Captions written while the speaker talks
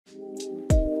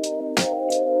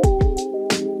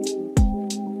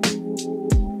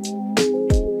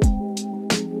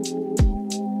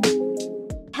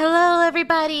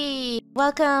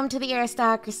Welcome to the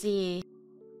aristocracy.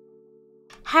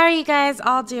 How are you guys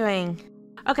all doing?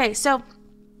 Okay, so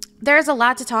there's a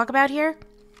lot to talk about here.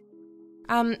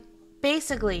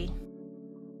 Basically,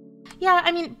 yeah,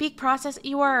 I mean, big process.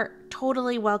 You are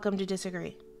totally welcome to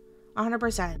disagree.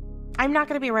 100%. I'm not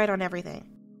going to be right on everything.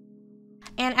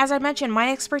 And as I mentioned,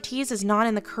 my expertise is not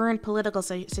in the current political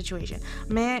situation.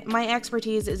 My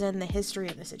expertise is in the history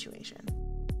of the situation.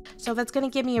 So that's going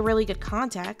to give me a really good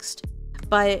context.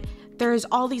 But there's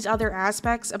all these other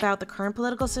aspects about the current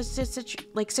political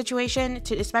situation,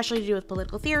 especially to do with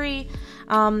political theory,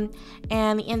 and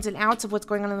the ins and outs of what's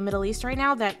going on in the Middle East right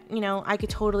now that, I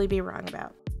could totally be wrong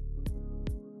about.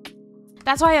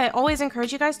 That's why I always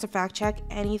encourage you guys to fact check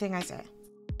anything I say.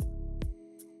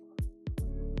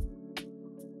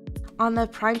 On the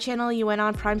Prime channel you went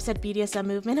on, Prime said BDSM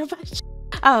movement a bunch.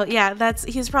 Oh yeah,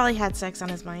 he's probably had sex on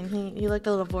his mind. He looked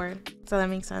a little bored, so that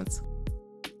makes sense.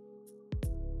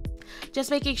 Just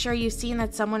making sure you've seen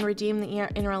that someone redeemed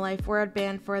the in real life word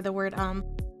ban for the word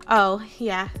Oh,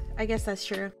 yeah, I guess that's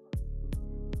true.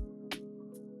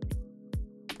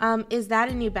 Is that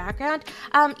a new background?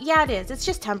 Yeah, it is. It's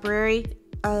just temporary.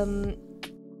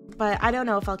 But I don't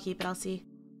know if I'll keep it. I'll see.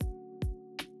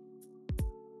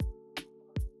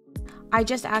 I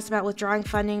just asked about withdrawing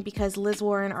funding because Liz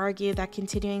Warren argued that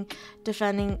continuing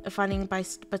defending funding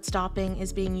but stopping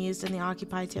is being used in the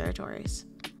occupied territories.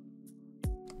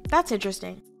 That's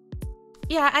interesting.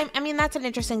 Yeah, I mean, that's an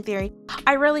interesting theory.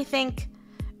 I really think,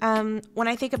 when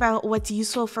I think about what's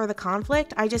useful for the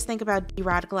conflict, I just think about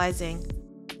de-radicalizing.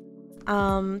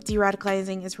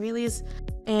 De-radicalizing Israelis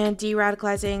and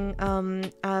de-radicalizing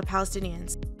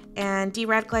Palestinians. And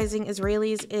de-radicalizing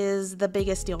Israelis is the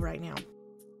biggest deal right now.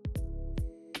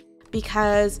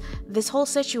 Because this whole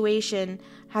situation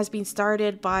has been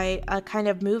started by a kind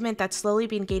of movement that's slowly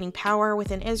been gaining power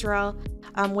within Israel,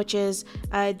 which is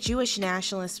a Jewish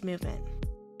nationalist movement.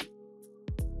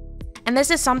 And this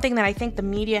is something that I think the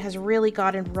media has really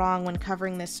gotten wrong when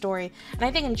covering this story. And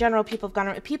I think in general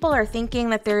people are thinking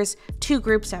that there's two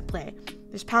groups at play.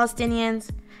 There's Palestinians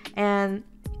and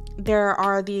there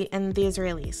are the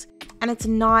Israelis. And it's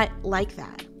not like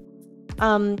that.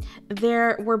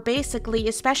 There were basically,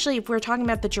 especially if we're talking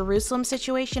about the Jerusalem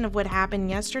situation of what happened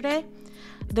yesterday,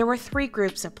 there were three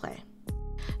groups at play.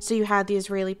 So you had the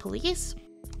Israeli police,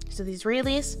 so the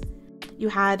Israelis, you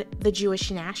had the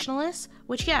Jewish nationalists,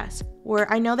 which yes,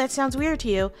 I know that sounds weird to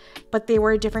you, but they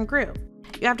were a different group.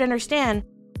 You have to understand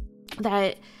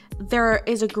that there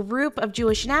is a group of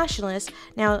Jewish nationalists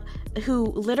now who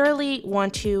literally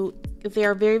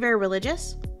they're very, very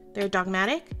religious, they're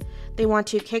dogmatic, they want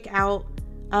to kick out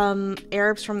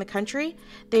Arabs from the country.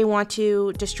 They want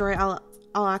to destroy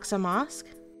Al-Aqsa Mosque.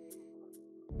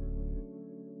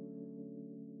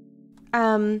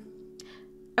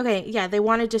 Okay, yeah, they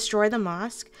want to destroy the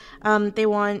mosque.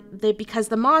 Because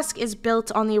the mosque is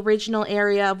built on the original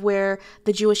area of where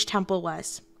the Jewish temple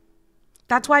was.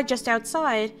 That's why just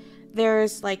outside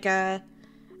there's like there's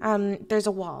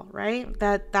a wall, right?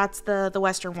 That's the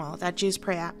Western Wall that Jews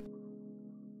pray at.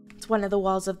 It's one of the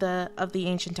walls of the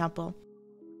ancient temple.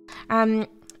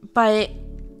 But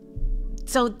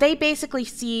so they basically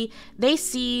see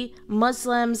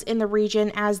Muslims in the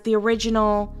region as the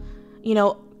original,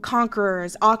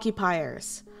 conquerors,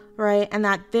 occupiers, right? And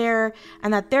that their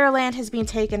land has been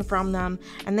taken from them,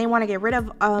 and they want to get rid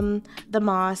of the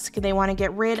mosque. They want to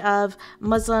get rid of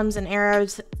Muslims and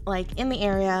Arabs in the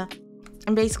area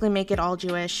and basically make it all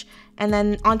Jewish. And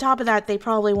then on top of that, they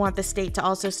probably want the state to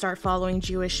also start following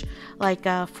Jewish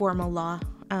formal law,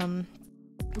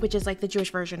 which is like the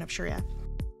Jewish version of Sharia.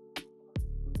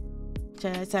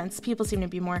 Since people seem to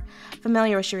be more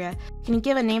familiar with Sharia. Can you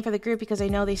give a name for the group? Because I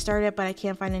know they started, but I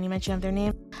can't find any mention of their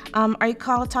name. Are you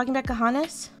talking about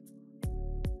Kahanas?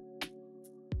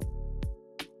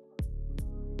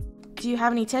 Do you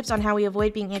have any tips on how we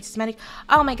avoid being anti-Semitic?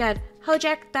 Oh my god,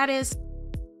 Hojak, that is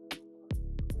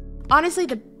honestly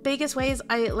the biggest ways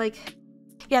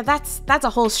yeah, that's a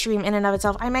whole stream in and of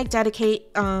itself. I might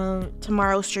dedicate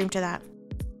tomorrow's stream to that.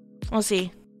 We'll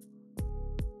see.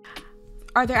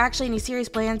 Are there actually any serious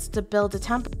plans to build a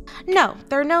temple? No,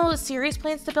 there are no serious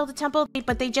plans to build a temple,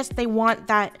 but they want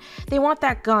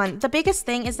that gone. The biggest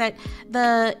thing is that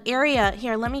the area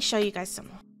here, let me show you guys some.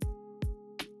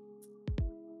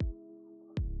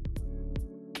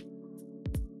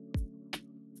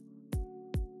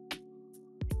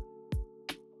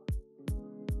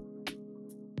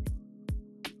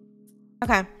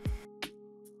 Okay.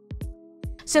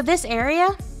 So this area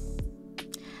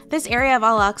of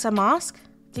Al-Aqsa Mosque,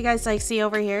 do you guys see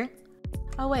over here?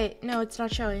 Oh wait, no, it's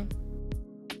not showing.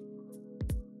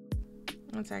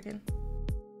 1 second.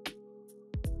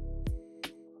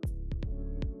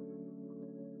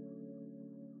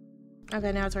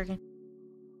 Okay, now it's working.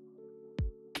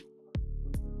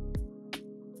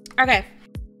 Okay.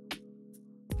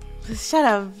 Shut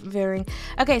up, Veering.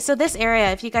 Okay, so this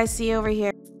area, if you guys see over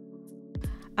here,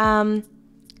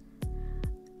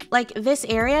 like this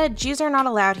area, Jews are not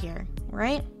allowed here,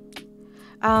 right?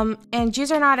 And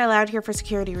Jews are not allowed here for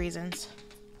security reasons.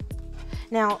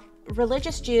 Now,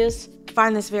 religious Jews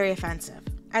find this very offensive,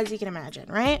 as you can imagine,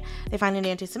 right? They find it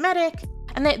anti-Semitic,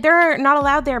 and they're not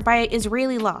allowed there by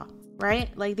Israeli law,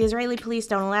 right? Like the Israeli police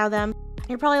don't allow them.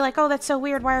 You're probably like, oh, that's so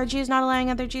weird. Why are Jews not allowing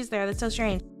other Jews there? That's so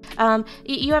strange.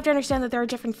 You have to understand that there are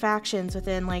different factions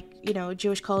within, like, you know,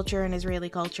 Jewish culture and Israeli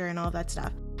culture and all of that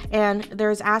stuff. And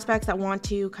there's aspects that want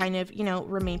to kind of, you know,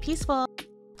 remain peaceful.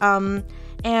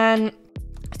 And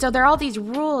so there are all these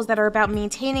rules that are about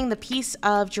maintaining the peace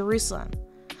of Jerusalem.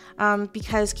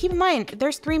 Because keep in mind,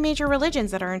 there's 3 major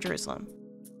religions that are in Jerusalem.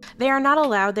 They are not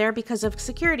allowed there because of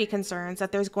security concerns,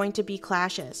 that there's going to be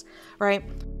clashes, right?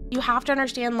 You have to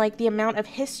understand, like, the amount of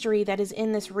history that is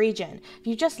in this region.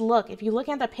 If you look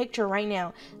at the picture right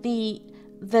now, the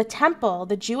temple,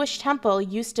 the Jewish temple,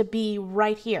 used to be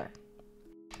right here.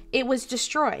 It was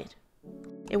destroyed.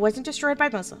 It wasn't destroyed by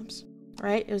Muslims,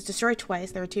 right? It was destroyed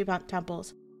twice. There were 2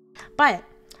 temples. But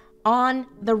on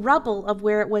the rubble of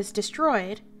where it was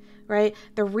destroyed, right,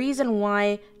 the reason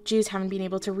why Jews haven't been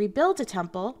able to rebuild a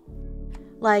temple,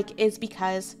 like, is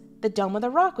because the Dome of the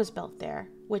Rock was built there,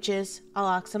 which is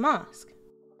Al-Aqsa Mosque.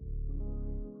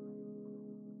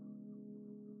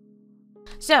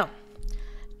 So,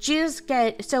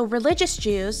 religious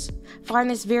Jews find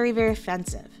this very, very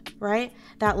offensive, right?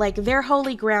 That, like, their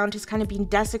holy ground has kind of been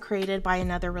desecrated by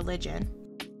another religion,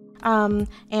 and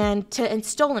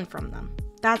stolen from them.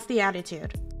 That's the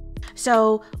attitude.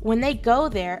 So when they go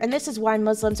there, and this is why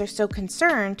Muslims are so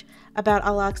concerned about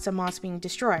Al-Aqsa Mosque being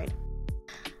destroyed,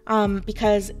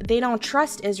 because they don't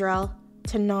trust Israel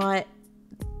to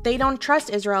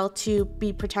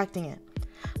be protecting it.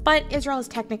 But Israel is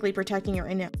technically protecting it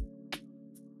right now.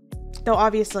 Though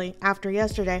obviously, after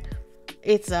yesterday,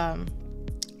 it's a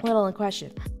little in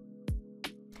question.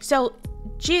 So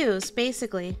Jews,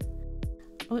 basically,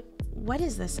 what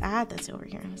is this ad that's over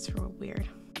here? It's real weird.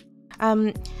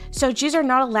 So Jews are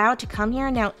not allowed to come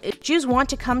here. Now, Jews want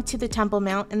to come to the Temple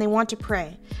Mount and they want to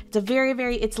pray. It's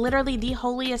it's literally the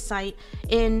holiest site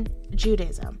in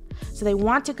Judaism. So they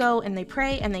want to go and they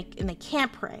pray and they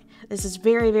can't pray. This is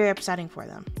very, very upsetting for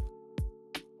them.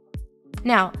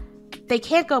 Now, they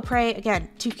can't go pray, again,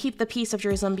 to keep the peace of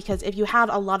Jerusalem, because if you have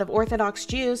a lot of Orthodox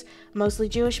Jews, mostly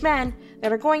Jewish men,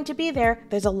 that are going to be there,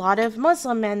 there's a lot of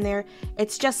Muslim men there.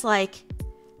 It's just like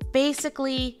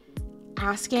basically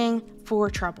asking for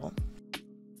trouble.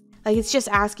 Like, it's just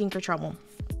asking for trouble.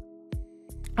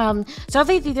 So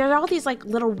there are all these, like,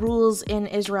 little rules in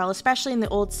Israel, especially in the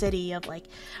old city, of like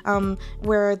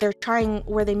where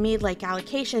they made, like,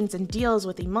 allocations and deals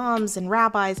with imams and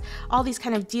rabbis, all these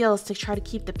kind of deals to try to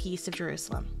keep the peace of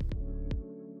Jerusalem.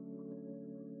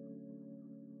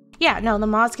 Yeah, no, the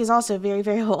mosque is also very,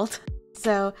 very old.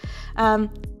 So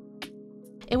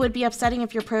it would be upsetting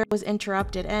if your prayer was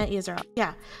interrupted in Israel.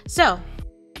 Yeah. So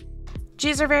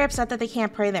Jews are very upset that they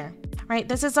can't pray there. Right?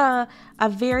 This is a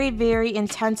very, very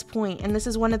intense point, and this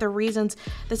is one of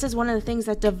the things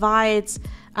that divides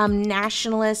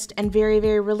nationalist and very,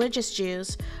 very religious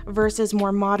Jews versus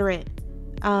more moderate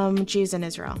Jews in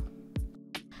Israel.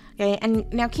 Okay, and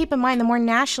now keep in mind, the more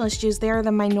nationalist Jews, they are the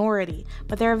minority,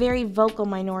 but they're a very vocal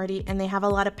minority, and they have a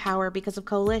lot of power because of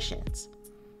coalitions.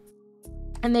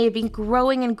 And they've been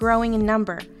growing and growing in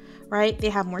number, right? They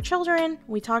have more children.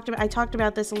 I talked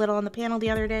about this a little on the panel the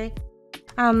other day.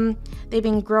 They've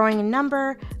been growing in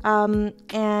number,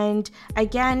 and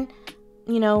again,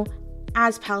 you know,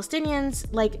 as Palestinians,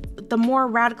 like, the more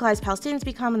radicalized Palestinians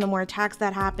become and the more attacks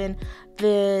that happen,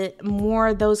 the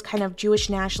more those kind of Jewish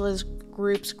nationalist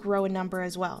groups grow in number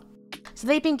as well. So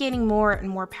they've been gaining more and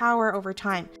more power over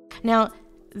time. Now,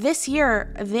 this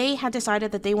year, they had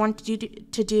decided that they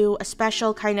wanted to do a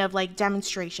special kind of, like,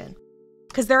 demonstration,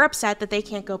 because they're upset that they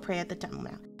can't go pray at the Temple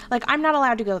Mount. Like, I'm not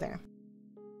allowed to go there.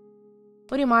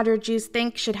 What do moderate Jews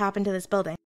think should happen to this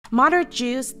building? Moderate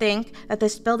Jews think that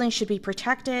this building should be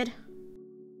protected,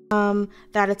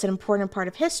 that it's an important part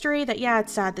of history, that, yeah,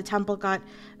 it's sad the temple got,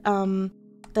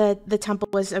 the temple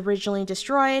was originally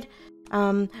destroyed,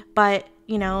 but,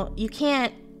 you know, you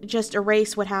can't just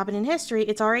erase what happened in history.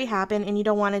 It's already happened, and you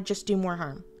don't want to just do more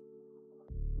harm.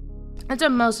 That's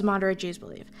what most moderate Jews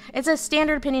believe. It's a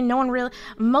standard opinion.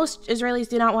 Most Israelis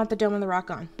do not want the Dome of the Rock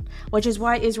on, which is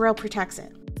why Israel protects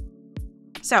it.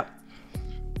 So,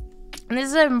 And this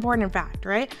is an important fact,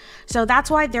 right? So that's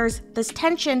why there's this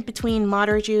tension between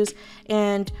moderate Jews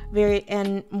and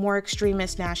more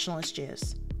extremist nationalist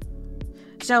Jews.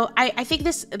 So I think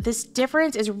this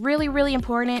difference is really, really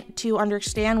important to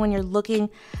understand when you're looking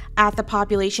at the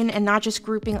population and not just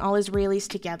grouping all Israelis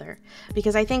together.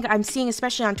 Because I think I'm seeing,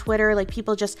 especially on Twitter, like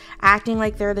people just acting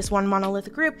like they're this one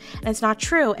monolithic group, and it's not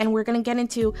true. And we're going to get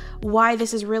into why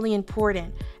this is really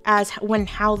important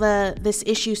how this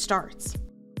issue starts.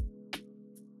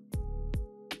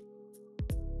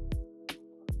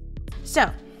 So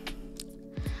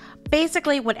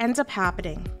basically what ends up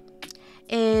happening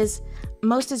is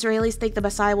most Israelis think the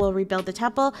Messiah will rebuild the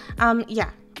temple.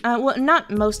 Well, not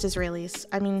most Israelis.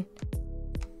 I mean,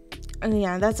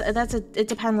 yeah, it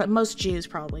depends. Most Jews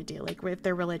probably do, like if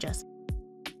they're religious.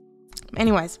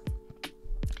 Anyways,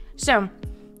 so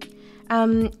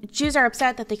Jews are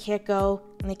upset that they can't go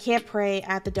and they can't pray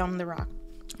at the Dome of the Rock,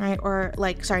 right? Or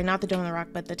not the Dome of the Rock,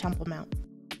 but the Temple Mount.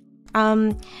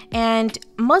 And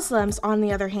Muslims, on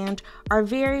the other hand, are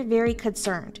very, very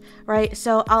concerned, right?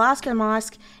 So Al-Aqsa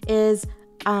Mosque is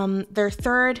their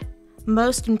third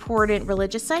most important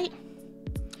religious site,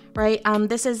 right?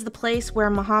 This is the place where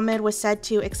Muhammad was said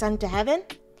to ascend to heaven.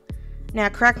 Now,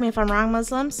 correct me if I'm wrong,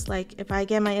 Muslims. Like, if I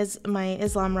get my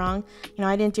Islam wrong,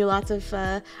 I didn't do I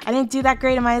didn't do that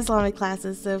great in my Islamic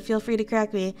classes, so feel free to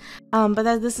correct me. But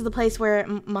this is the place where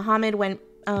Muhammad went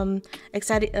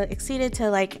exceeded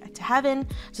to heaven.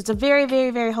 So it's a very,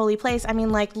 very, very holy place. I mean,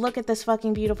 like, look at this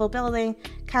fucking beautiful building.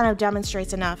 Kind of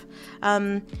demonstrates enough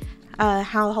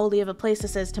how holy of a place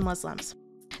this is to Muslims.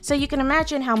 So you can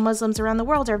imagine how Muslims around the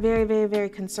world are very, very, very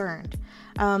concerned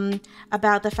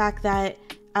about the fact that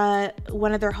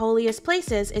one of their holiest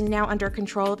places is now under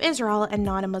control of Israel and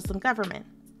not a Muslim government.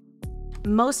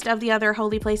 Most of the other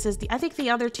holy places, I think the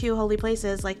other two holy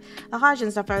places, like the Hajj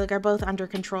and stuff, are both under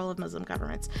control of Muslim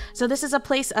governments. So this is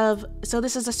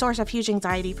a source of huge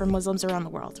anxiety for Muslims around the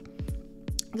world.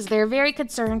 Because they're very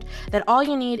concerned that all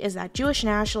you need is that Jewish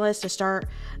nationalists to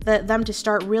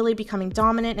start really becoming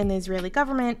dominant in the Israeli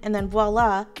government, and then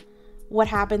voila, what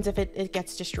happens if it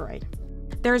gets destroyed?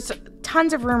 There's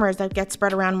tons of rumors that get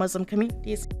spread around Muslim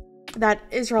communities that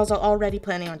Israel's already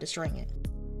planning on destroying it.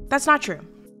 That's not true.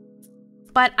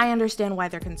 But I understand why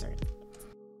they're concerned.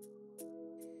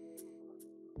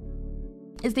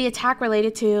 Is the attack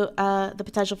related to the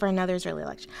potential for another Israeli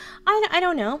election? I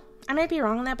don't know. I might be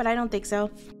wrong on that, but I don't think so.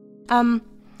 But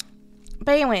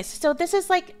anyways, so this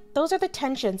is those are the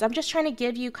tensions. I'm just trying to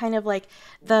give you kind of like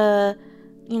the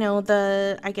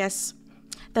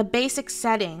basic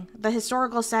setting, the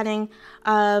historical setting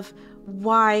of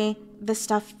why this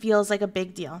stuff feels like a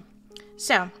big deal.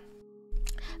 So,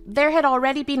 there had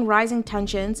already been rising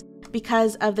tensions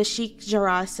because of the Sheikh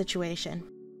Jarrah situation.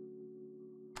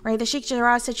 Right, the Sheikh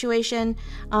Jarrah situation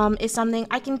is something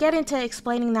I can get into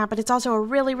explaining that, but it's also a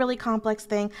really, really complex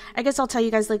thing. I guess I'll tell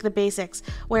you guys like the basics.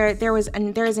 Where there is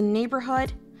a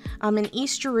neighborhood in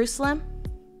East Jerusalem.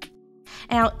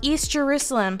 Now, East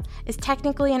Jerusalem is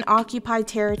technically an occupied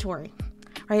territory.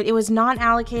 Right, it was not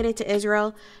allocated to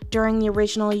Israel during the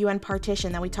original UN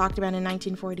partition that we talked about in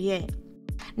 1948.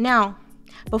 Now,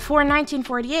 before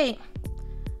 1948,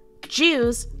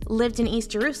 Jews lived in East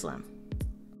Jerusalem.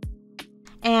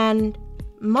 And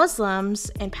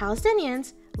Muslims and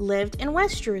Palestinians lived in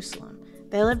West Jerusalem.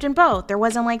 They lived in both. There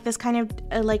wasn't like this kind of,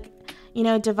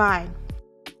 divide.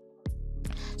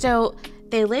 So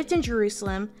they lived in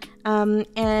Jerusalem,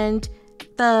 and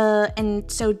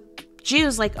so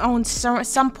Jews owned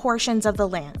some portions of the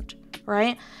land,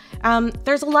 right?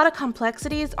 There's a lot of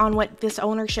complexities on what this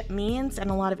ownership means and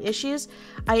a lot of issues.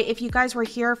 If you guys were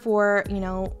here for,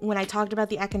 when I talked about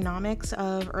the economics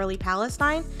of early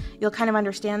Palestine, you'll kind of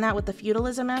understand that with the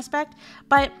feudalism aspect.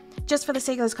 But just for the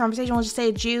sake of this conversation, we'll just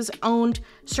say Jews owned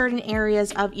certain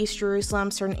areas of East Jerusalem,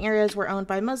 certain areas were owned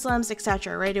by Muslims,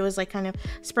 etc., right? It was kind of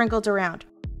sprinkled around.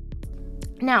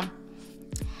 Now,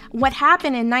 what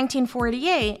happened in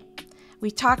 1948,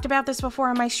 we talked about this before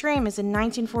on my stream, is in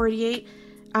 1948,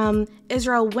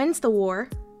 Israel wins the war,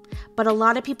 but a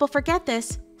lot of people forget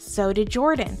this. So did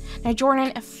Jordan. Now,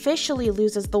 Jordan officially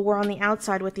loses the war on the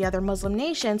outside with the other Muslim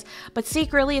nations, but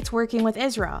secretly it's working with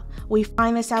Israel. We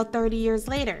find this out 30 years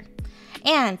later.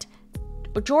 And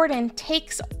Jordan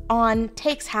takes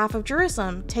half of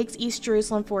Jerusalem, takes East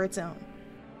Jerusalem for its own.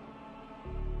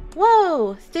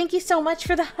 Whoa! Thank you so much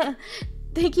for the...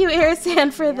 Thank you,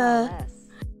 Arisan, for the...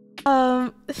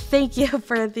 Thank you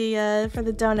for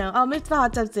the dono. I'll move to the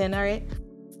hot tub soon, alright?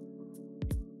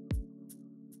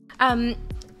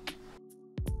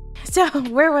 So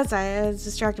where was I? I was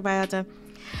distracted by hot tub.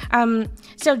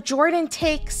 So Jordan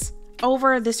takes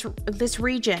over this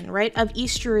region, right, of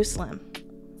East Jerusalem.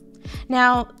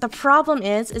 Now, the problem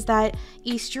is that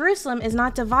East Jerusalem is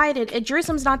not divided.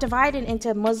 Jerusalem's not divided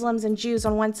into Muslims and Jews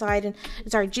on one side, and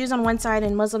Jews on one side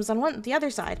and Muslims on the other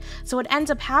side. So what ends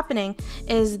up happening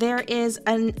is there is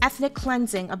an ethnic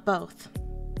cleansing of both,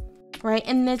 right?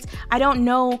 And this, I don't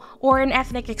know, or an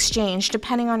ethnic exchange,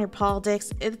 depending on your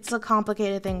politics. It's a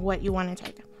complicated thing what you want to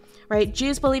take, right?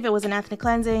 Jews believe it was an ethnic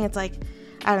cleansing. It's like,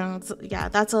 I don't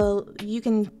know. You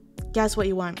can guess what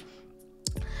you want.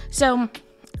 So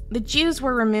the Jews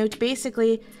were removed.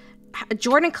 Basically,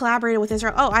 Jordan collaborated with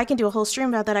Israel. Oh, I can do a whole stream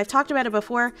about that. I've talked about it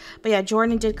before, but yeah,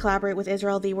 Jordan did collaborate with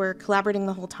Israel. They were collaborating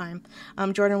the whole time.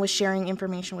 Jordan was sharing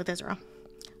information with Israel.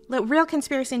 Real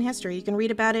conspiracy in history. You can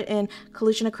read about it in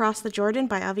Collusion Across the Jordan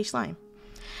by Avi Shlaim.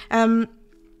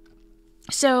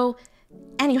 So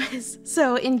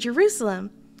in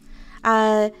Jerusalem,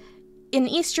 in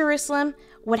East Jerusalem,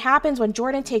 what happens when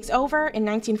Jordan takes over in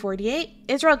 1948,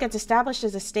 Israel gets established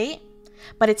as a state,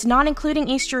 but it's not including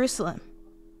East Jerusalem.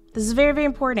 This is very, very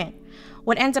important.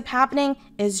 What ends up happening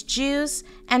is Jews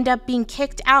end up being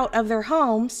kicked out of their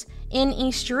homes in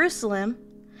East Jerusalem,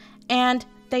 and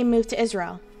they move to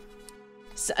Israel.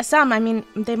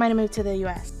 They might have moved to the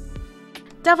U.S.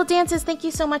 Devil Dances, thank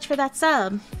you so much for that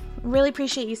sub. Really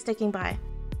appreciate you sticking by.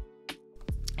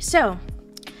 So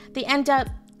they end up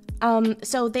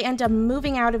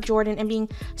moving out of Jordan and being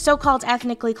so-called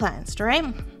ethnically cleansed, right?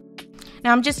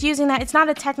 Now, I'm just using that. It's not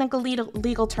a technical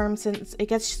legal term since it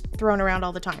gets thrown around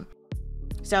all the time.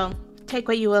 So take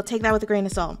what you will. Take that with a grain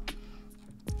of salt.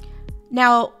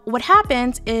 Now, what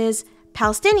happens is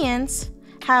Palestinians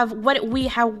have what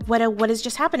has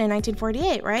just happened in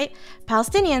 1948, right?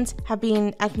 Palestinians have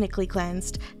been ethnically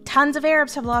cleansed. Tons of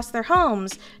Arabs have lost their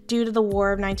homes due to the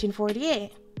war of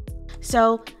 1948.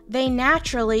 So they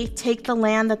naturally take the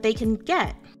land that they can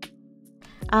get.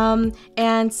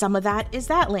 And some of that is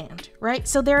that land, right?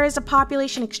 So there is a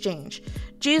population exchange.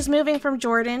 Jews moving from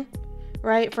Jordan,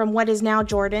 right, from what is now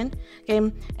Jordan,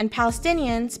 okay, and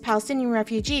Palestinian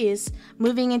refugees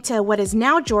moving into what is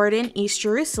now Jordan, East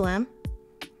Jerusalem.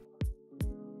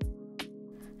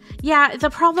 Yeah, the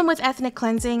problem with ethnic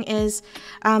cleansing is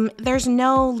there's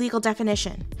no legal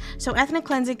definition. So ethnic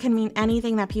cleansing can mean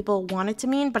anything that people want it to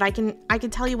mean, but I can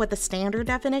tell you what the standard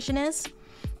definition is.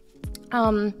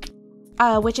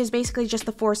 Which is basically just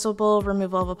the forcible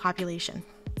removal of a population.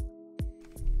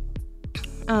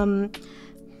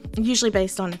 Usually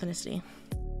based on ethnicity.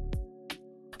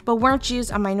 But weren't Jews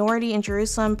a minority in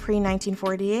Jerusalem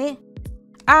pre-1948?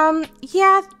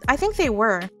 Yeah, I think they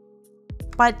were.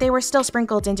 But they were still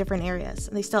sprinkled in different areas.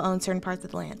 They still owned certain parts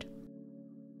of the land.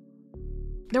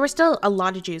 There were still a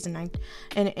lot of Jews in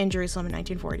Jerusalem in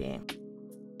 1948.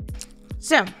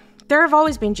 So, there have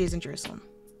always been Jews in Jerusalem.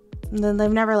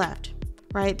 They've never left.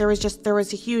 Right, there was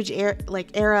a huge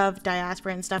era of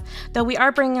diaspora and stuff. Though we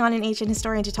are bringing on an ancient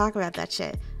historian to talk about that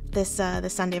shit this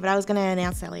Sunday, but I was gonna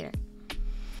announce that later.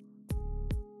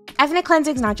 Ethnic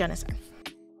cleansing is not genocide.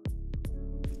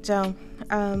 So,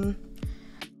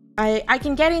 I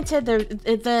can get into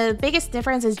the biggest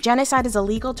difference is genocide is a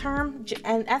legal term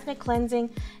and ethnic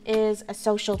cleansing is a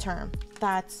social term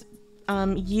that's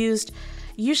used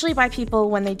usually by people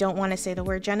when they don't want to say the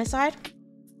word genocide.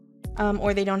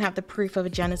 Or they don't have the proof of a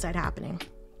genocide happening.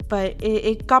 But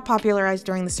it got popularized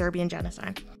during the Serbian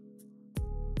genocide.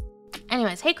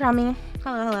 Anyways, hey Crummy.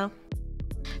 Hello.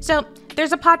 So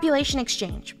there's a population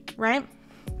exchange, right?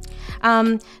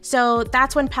 So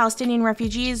that's when Palestinian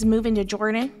refugees move into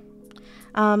Jordan.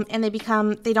 And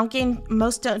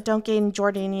most don't gain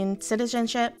Jordanian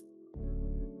citizenship.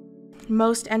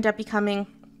 Most end up becoming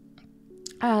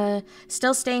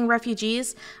still staying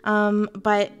refugees,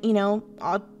 but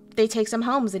they take some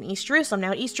homes in East Jerusalem.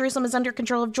 Now, East Jerusalem is under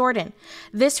control of Jordan.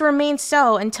 This remains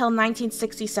so until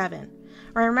 1967.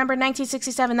 Right, remember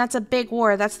 1967, that's a big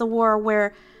war. That's the war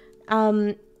where,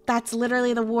 that's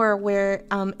literally the war where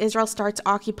Israel starts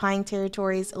occupying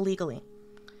territories illegally.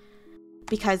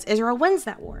 Because Israel wins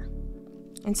that war.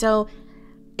 And so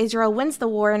Israel wins the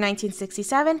war in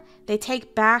 1967. They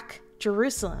take back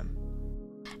Jerusalem.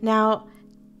 Now,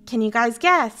 can you guys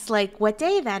guess, what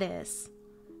day that is?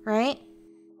 Right?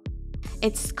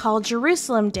 It's called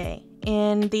Jerusalem Day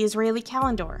in the Israeli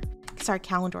calendar.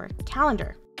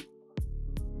 Calendar.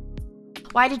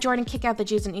 Why did Jordan kick out the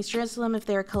Jews in East Jerusalem if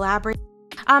they were collaborating?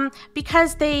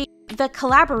 Because the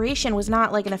collaboration was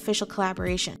not an official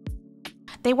collaboration.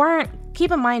 They weren't,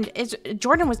 keep in mind,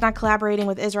 Jordan was not collaborating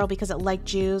with Israel because it liked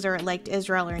Jews or it liked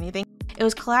Israel or anything. It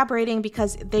was collaborating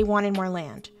because they wanted more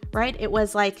land, right? It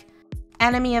was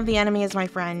enemy of the enemy is my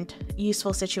friend,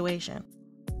 useful situation.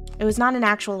 It was not an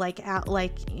actual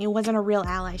it wasn't a real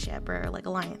allyship or like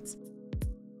alliance.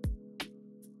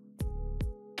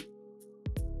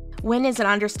 Win is an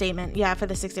understatement. Yeah, for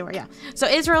the 6-Day War. Yeah. So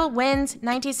Israel wins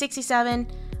 1967.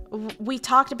 We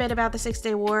talked a bit about the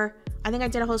 6-Day War. I think I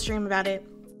did a whole stream about it.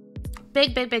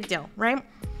 Big deal, right?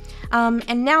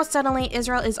 And now suddenly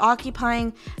Israel is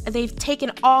occupying. They've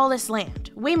taken all this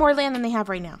land, way more land than they have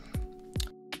right now.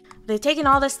 They've taken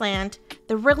all this land.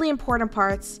 The really important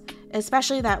parts,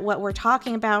 especially that what we're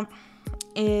talking about,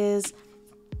 is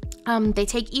they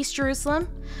take East Jerusalem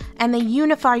and they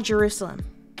unify Jerusalem.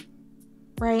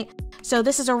 Right? So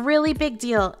this is a really big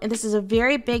deal, and this is a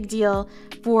very big deal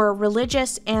for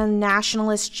religious and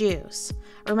nationalist Jews.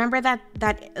 Remember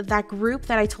that group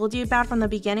that I told you about from the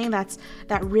beginning that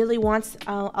really wants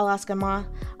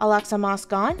Al-Aqsa Mosque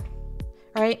gone,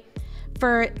 right?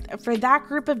 For that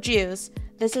group of Jews,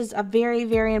 this is a very,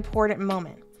 very important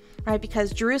moment, right?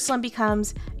 Because Jerusalem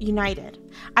becomes united.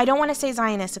 I don't want to say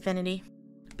Zionist affinity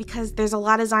because there's a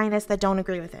lot of Zionists that don't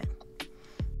agree with it.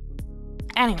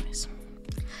 Anyways.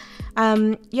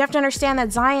 You have to understand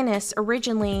that Zionists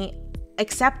originally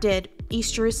accepted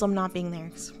East Jerusalem not being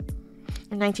theirs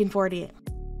in 1948.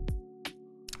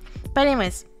 But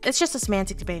anyways, it's just a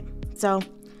semantic debate. So,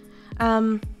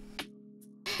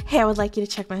 hey, I would like you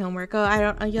to check my homework.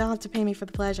 Oh, you'll have to pay me for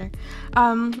the pleasure.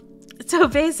 So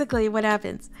basically what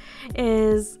happens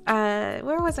is, where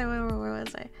was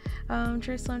I?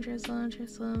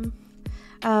 Jerusalem.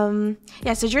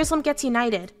 So Jerusalem gets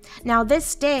united. Now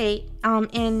this day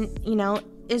in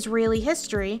Israeli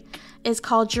history is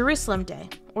called Jerusalem Day,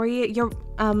 or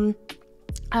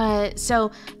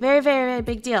so very, very, very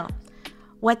big deal.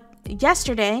 What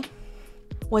yesterday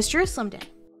was Jerusalem Day,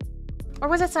 or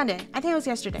was it Sunday? I think it was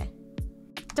yesterday.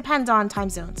 Depends on time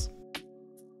zones.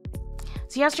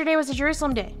 So yesterday was the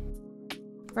Jerusalem Day,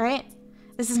 right?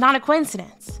 This is not a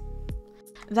coincidence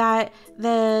that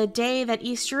the day that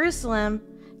East Jerusalem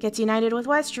gets united with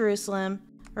West Jerusalem,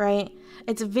 right?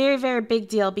 It's a very, very big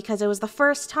deal because it was the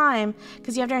first time,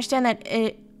 because you have to understand that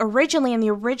originally in the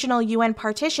original UN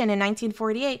partition in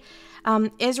 1948,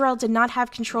 Israel did not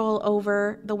have control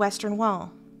over the Western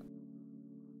Wall.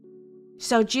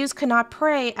 So Jews could not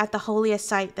pray at the holiest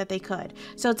site that they could.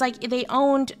 So it's like they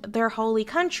owned their holy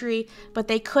country, but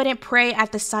they couldn't pray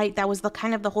at the site that was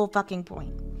the whole fucking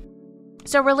point.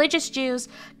 So religious Jews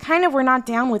kind of were not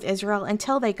down with Israel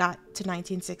until they got to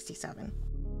 1967.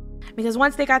 Because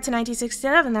once they got to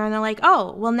 1967, they're like,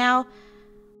 oh, well now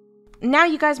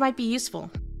you guys might be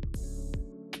useful.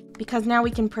 Because now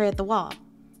we can pray at the wall.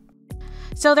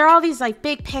 So there are all these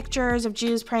big pictures of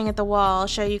Jews praying at the wall. I'll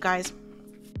show you guys.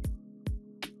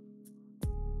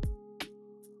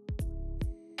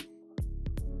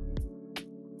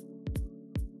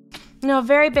 A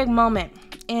very big moment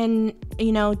in,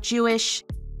 Jewish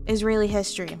Israeli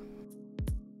history.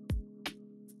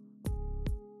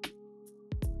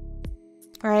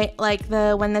 Right?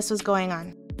 When this was going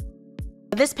on.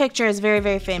 This picture is very,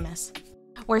 very famous.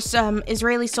 Where some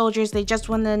Israeli soldiers, they just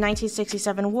won the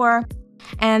 1967 war,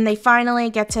 and they finally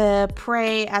get to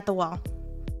pray at the wall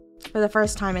for the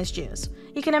first time as Jews.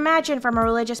 You can imagine from a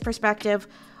religious perspective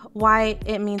why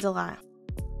it means a lot.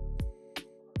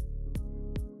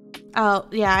 Oh,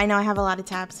 yeah, I know I have a lot of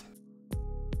tabs.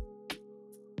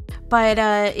 But,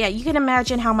 yeah, you can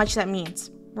imagine how much that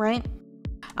means, right?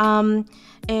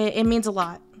 It means a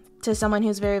lot to someone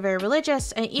who's very, very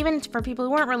religious. And even for people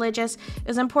who weren't religious, it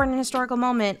was an important historical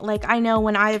moment. I know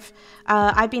when I've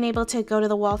been able to go to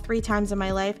the wall 3 times in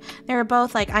my life. They were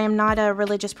both, I am not a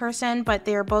religious person, but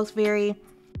they are both very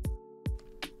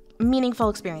meaningful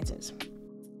experiences.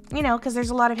 Because there's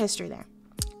a lot of history there.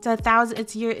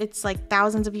 It's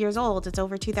thousands of years old. It's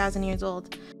over 2,000 years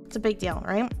old. It's a big deal,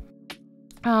 right?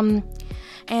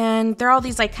 And there are all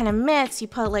these kind of myths. You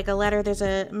put a letter. There's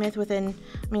a myth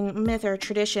myth or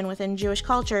tradition within Jewish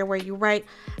culture where you write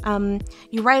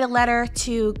a letter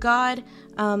to God,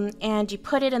 and you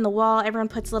put it in the wall. Everyone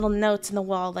puts little notes in the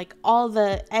wall. All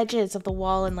the edges of the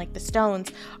wall and the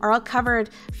stones are all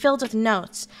filled with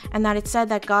notes, and that it said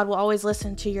that God will always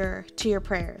listen to your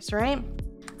prayers, right?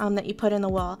 That you put in the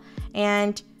wall.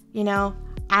 And,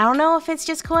 I don't know if it's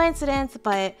just coincidence,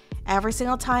 but every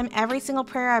single time, every single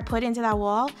prayer I put into that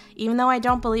wall, even though I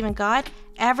don't believe in God,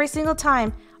 every single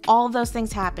time, all of those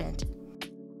things happened.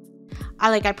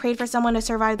 I prayed for someone to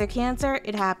survive their cancer,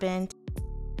 it happened.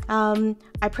 I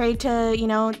prayed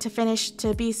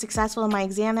to be successful in my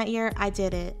exam that year, I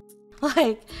did it.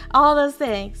 All those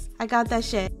things, I got that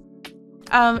shit.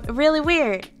 Really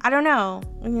weird, I don't know,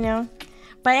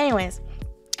 But anyways,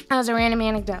 that was a random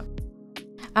anecdote.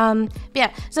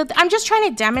 Yeah, so I'm just trying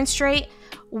to demonstrate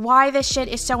why this shit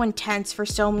is so intense for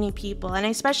so many people. And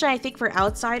especially I think for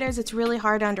outsiders, it's really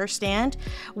hard to understand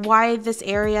why this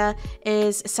area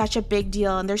is such a big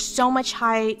deal. And there's so much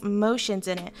high emotions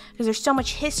in it because there's so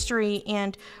much history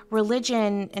and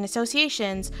religion and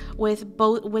associations with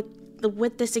both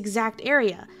with this exact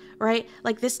area, right?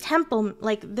 Like this temple,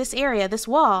 like this area, this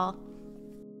wall.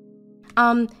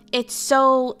 It's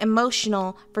so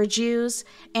emotional for Jews,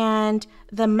 and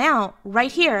the mount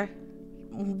right here.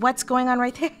 What's going on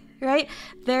right there, right?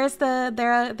 There's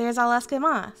Al-Aqsa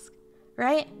Mosque,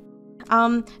 right?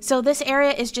 So this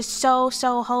area is just so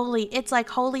holy. It's like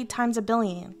holy times a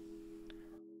billion.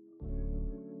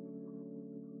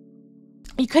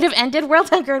 You could have ended World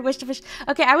Hunger and Wish to Fish.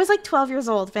 Okay, I was like 12 years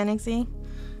old, Fanixy,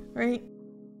 right?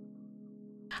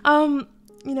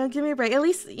 You know, give me a break. At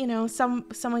least, you know,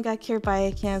 someone got cured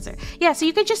by cancer. Yeah, so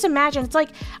you could just imagine. It's like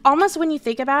almost when you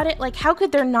think about it, like how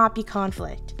could there not be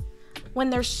conflict when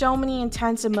there's so many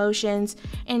intense emotions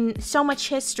and so much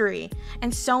history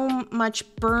and so much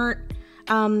burnt,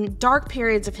 dark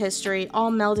periods of history all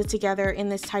melded together in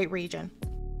this tight region.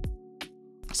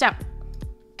 So,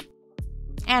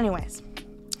 anyways,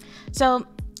 so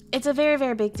it's a very,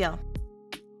 very big deal.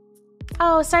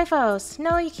 Oh, Syphos,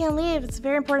 no, you can't leave. It's a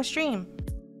very important stream.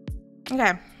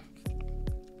 Okay.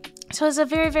 So it's a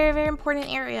very, very, very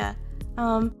important area.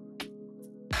 Don't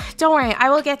worry, I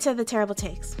will get to the terrible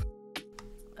takes.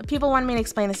 People want me to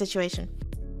explain the situation.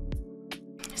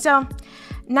 So,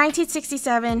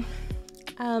 1967,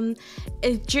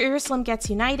 Jerusalem gets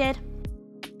united.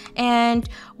 And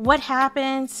what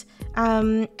happens,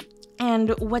 and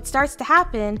what starts to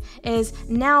happen is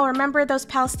now, remember those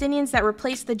Palestinians that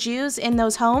replaced the Jews in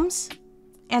those homes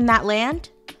and that land?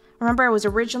 Remember, it was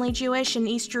originally Jewish in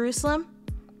East Jerusalem?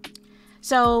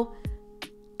 So,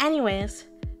 anyways,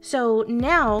 so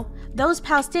now those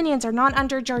Palestinians are not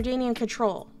under Jordanian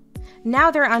control.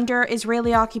 Now they're under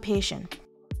Israeli occupation.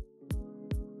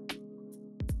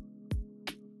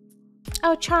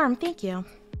 Oh, charm, thank you.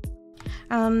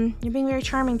 You're being very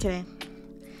charming today.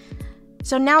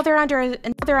 So now they're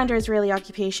under Israeli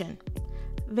occupation.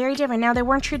 Very different. Now they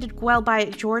weren't treated well by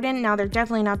Jordan. Now they're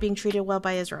definitely not being treated well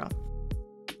by Israel.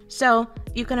 So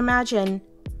you can imagine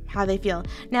how they feel.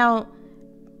 Now,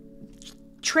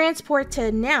 transport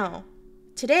to now,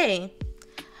 today,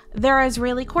 there are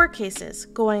Israeli court cases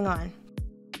going on.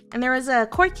 And there was a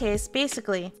court case,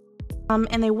 basically,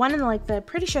 and they won in like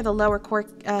pretty sure the lower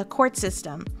court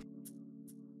system.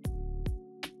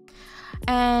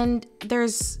 And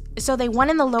so they won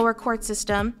in the lower court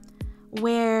system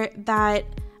where that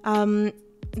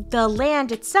the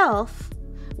land itself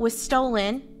was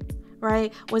stolen,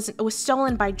 right? Was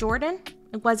stolen by Jordan.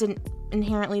 It wasn't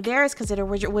inherently theirs because it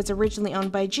was originally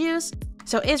owned by Jews.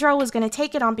 So Israel was going to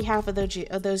take it on behalf of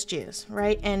those Jews,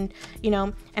 right? And, you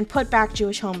know, and put back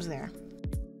Jewish homes there.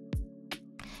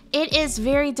 It is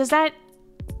does that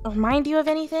remind you of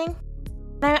anything?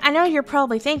 I know you're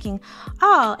probably thinking,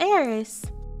 oh, Eris,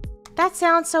 that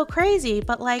sounds so crazy,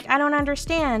 but like, I don't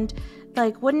understand.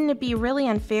 Like, wouldn't it be really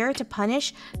unfair to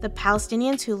punish the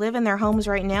Palestinians who live in their homes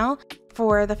right now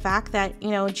for the fact that, you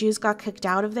know, Jews got kicked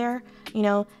out of there, you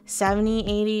know, 70,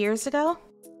 80 years ago?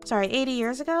 Sorry, 80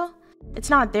 years ago? It's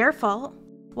not their fault.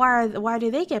 Why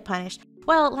do they get punished?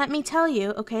 Well, let me tell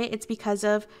you, okay, it's because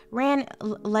of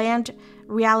land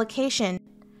reallocation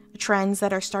trends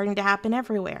that are starting to happen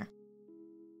everywhere.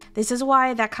 This is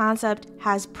why that concept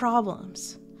has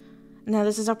problems. Now,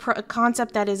 this is a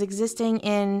concept that is existing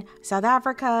in South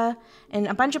Africa and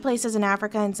a bunch of places in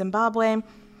Africa and Zimbabwe.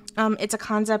 It's a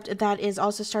concept that is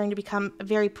also starting to become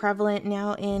very prevalent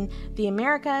now in the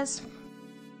Americas.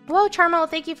 Whoa, Charmel,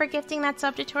 thank you for gifting that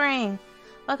sub to Touring.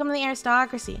 Welcome to the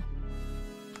aristocracy.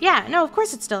 Yeah, no, of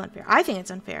course it's still unfair. I think it's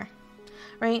unfair,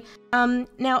 right?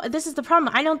 Now, this is the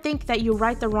problem. I don't think that you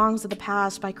right the wrongs of the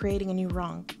past by creating a new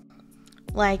wrong.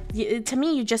 Like, to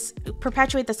me, you just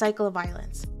perpetuate the cycle of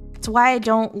violence. It's why I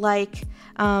don't like,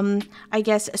 I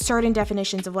guess, certain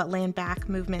definitions of what land back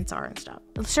movements are and stuff.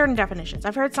 Certain definitions.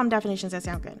 I've heard some definitions that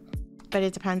sound good, but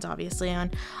it depends, obviously, on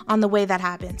the way that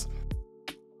happens.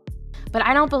 But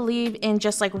I don't believe in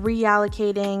just like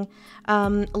reallocating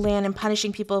land and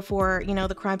punishing people for, you know,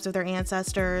 the crimes of their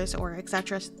ancestors or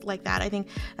etc. like that. I think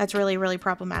that's really, really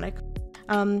problematic.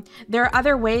 There are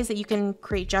other ways that you can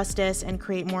create justice and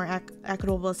create more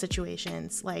equitable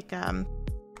situations, like oh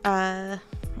my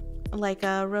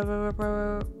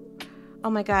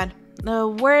god, the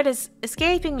word is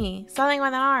escaping me. Something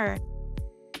with an R.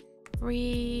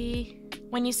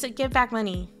 When you give back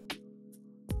money.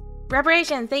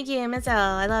 Reparations, thank you, Miss L.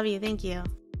 I love you, thank you.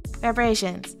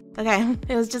 Reparations. Okay,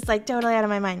 it was just like totally out of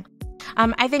my mind.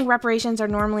 I think reparations are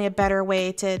normally a better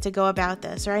way to go about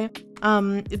this, right?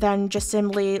 Than just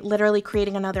simply literally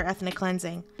creating another ethnic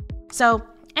cleansing. So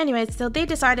anyways, so they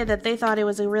decided that they thought it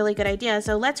was a really good idea.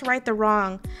 So let's right the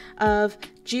wrong of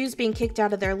Jews being kicked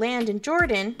out of their land in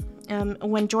Jordan,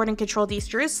 when Jordan controlled East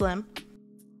Jerusalem.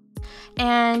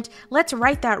 And let's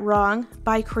right that wrong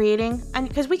by creating, and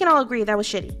because we can all agree that was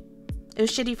shitty. It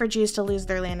was shitty for Jews to lose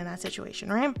their land in that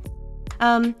situation, right?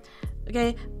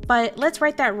 Okay, but let's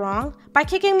right that wrong by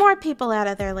kicking more people out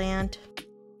of their land,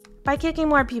 by kicking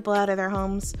more people out of their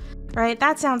homes, right?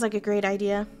 That sounds like a great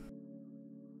idea.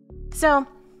 So,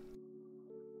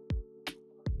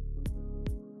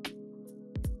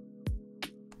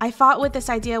 I fought with this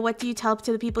idea. What do you tell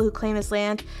to the people who claim this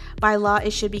land? By law,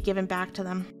 it should be given back to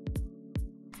them.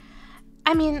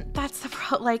 I mean, that's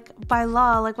the like, by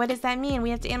law, like, what does that mean?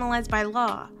 We have to analyze by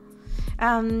law.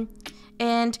 And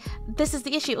this is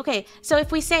the issue. Okay, so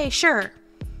if we say, sure,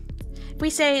 if we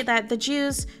say that the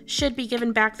Jews should be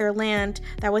given back their land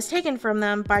that was taken from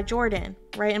them by Jordan,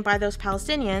 right, and by those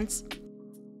Palestinians,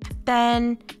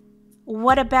 then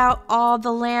what about all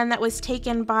the land that was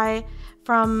taken by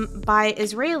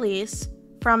Israelis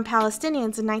from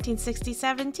Palestinians in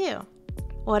 1967 too?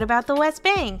 What about the West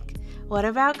Bank? What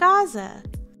about Gaza?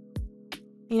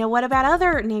 You know, what about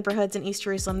other neighborhoods in East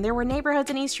Jerusalem? There were neighborhoods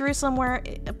in East Jerusalem where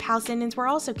Palestinians were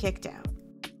also kicked out.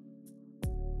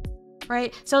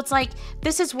 Right? So it's like,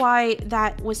 this is why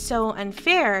that was so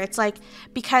unfair. It's like,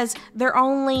 because they're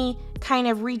only kind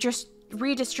of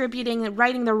redistributing and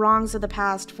righting the wrongs of the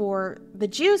past for the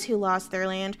Jews who lost their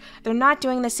land. They're not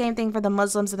doing the same thing for the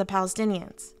Muslims and the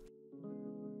Palestinians.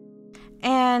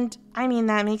 And I mean,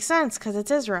 that makes sense because it's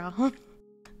Israel.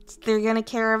 They're gonna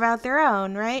care about their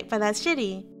own, right? But that's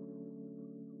shitty.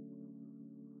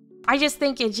 I just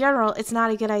think in general, it's not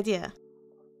a good idea.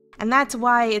 And that's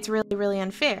why it's really, really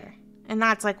unfair. And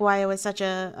that's like why it was such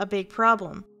a big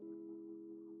problem.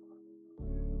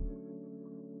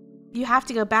 You have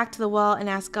to go back to the wall and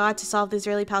ask God to solve the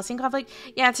Israeli-Palestinian conflict.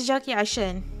 Yeah, it's a joke. Yeah, I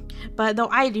should. But though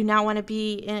I do not want to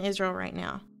be in Israel right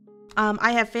now.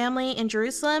 I have family in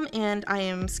Jerusalem and I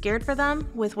am scared for them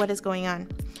with what is going on.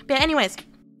 But anyways,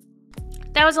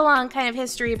 that was a long kind of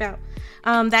history about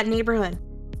that neighborhood.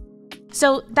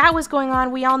 So that was going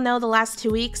on. We all know the last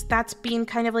 2 weeks, that's been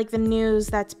kind of like the news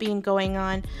that's been going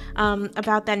on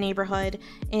about that neighborhood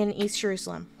in East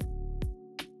Jerusalem.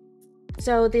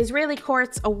 So the Israeli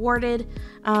courts awarded,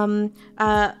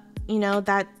 that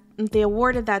they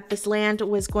awarded that this land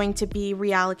was going to be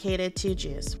reallocated to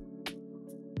Jews.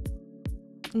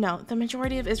 No, the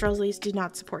majority of Israelis do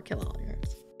not support kill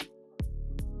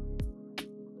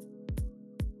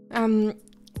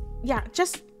yeah,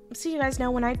 just so you guys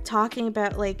know, when I'm talking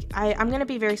about, like, I'm going to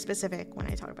be very specific when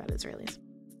I talk about Israelis.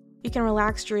 You can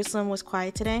relax. Jerusalem was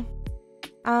quiet today.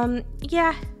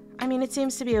 Yeah, I mean, it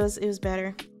seems to be it was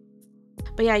better.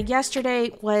 But yeah,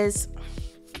 yesterday was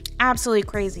absolutely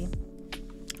crazy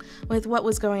with what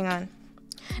was going on.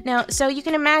 Now, so you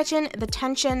can imagine the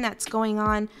tension that's going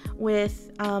on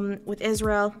with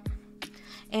Israel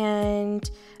and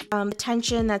the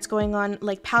tension that's going on.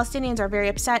 Like, Palestinians are very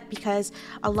upset because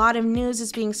a lot of news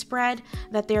is being spread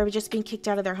that they're just being kicked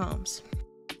out of their homes.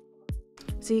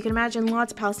 So you can imagine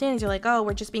lots of Palestinians are like, oh,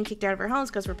 we're just being kicked out of our homes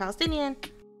because we're Palestinian.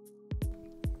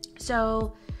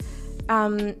 So,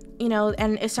 and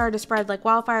it started to spread like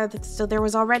wildfire. So there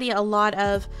was already a lot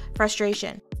of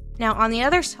frustration. Now, on the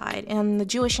other side, and the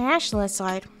Jewish nationalist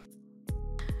side,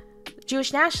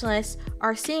 Jewish nationalists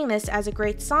are seeing this as a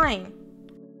great sign,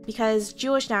 because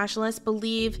Jewish nationalists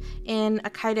believe in a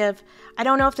kind of, I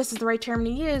don't know if this is the right term to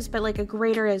use, but like a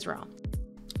greater Israel,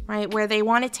 right? Where they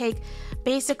want to take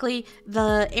basically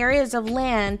the areas of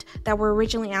land that were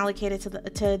originally allocated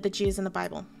to the Jews in the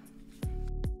Bible.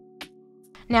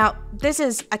 Now,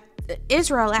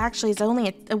 Israel actually is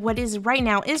only, what is right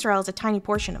now, Israel is a tiny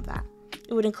portion of that.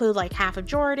 It would include like half of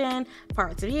Jordan,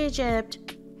 parts of Egypt,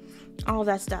 all of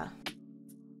that stuff.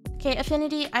 Okay,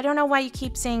 Affinity, I don't know why you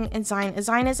keep saying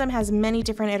Zionism has many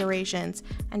different iterations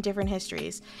and different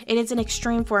histories. It is an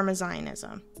extreme form of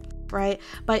Zionism, right?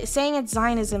 But saying it's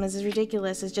Zionism is as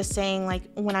ridiculous as just saying, like,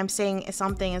 when I'm saying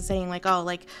something is saying like, oh,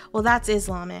 like, well, that's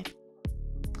Islamic.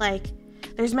 Like,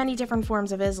 there's many different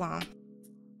forms of Islam.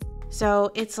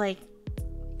 So it's like,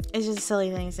 it's just a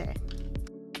silly thing to say.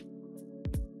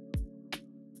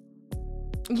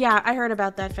 Yeah, I heard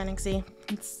about that, Phoenixy.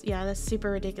 Yeah, that's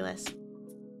super ridiculous.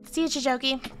 See you,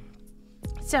 Chijoki.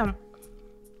 So,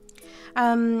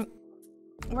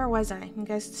 where was I? You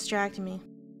guys distracted me.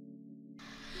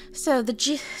 So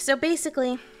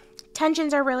basically,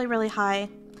 tensions are really, really high,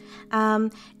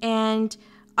 and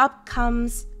up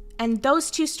comes And those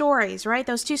two stories, right?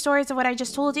 Those two stories of what I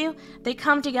just told you, they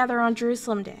come together on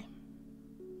Jerusalem Day.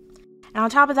 And on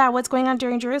top of that, what's going on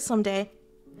during Jerusalem Day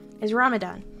is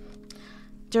Ramadan.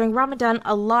 During Ramadan,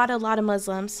 a lot of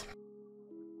Muslims.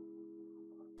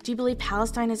 Do you believe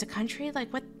Palestine is a country?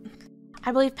 Like what?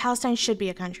 I believe Palestine should be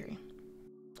a country.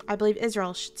 I believe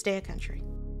Israel should stay a country.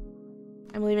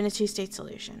 I believe in a two-state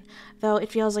solution. Though it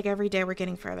feels like every day we're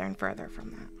getting further and further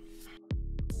from that.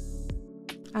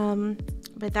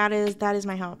 But that is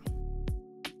my hope.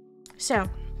 So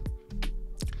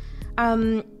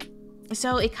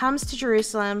it comes to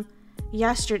Jerusalem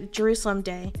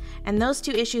Day, and those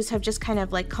two issues have just kind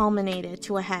of like culminated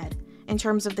to a head in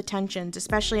terms of the tensions,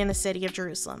 especially in the city of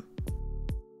Jerusalem.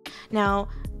 Now,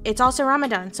 it's also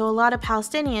Ramadan, so a lot of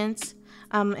Palestinians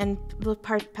and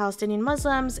Palestinian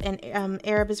Muslims and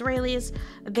Arab Israelis,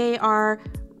 they are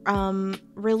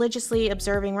religiously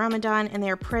observing Ramadan, and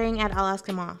they are praying at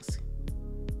Al-Aqsa Mosque.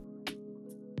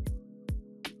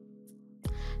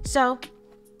 So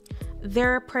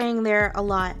they're praying there a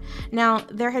lot. Now,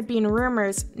 there had been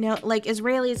rumors, like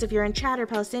Israelis, if you're in chat, or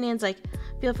Palestinians, like,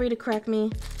 feel free to correct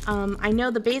me. I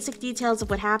know the basic details of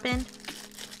what happened,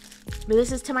 but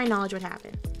this is to my knowledge what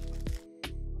happened.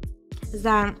 Is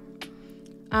that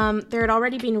there had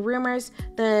already been rumors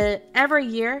that every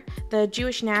year the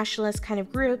Jewish nationalist kind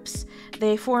of groups,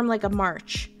 they form like a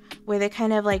march where they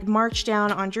kind of like march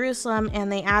down on Jerusalem and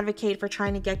they advocate for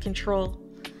trying to get control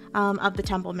of the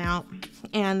Temple Mount,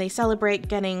 and they celebrate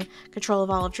getting control of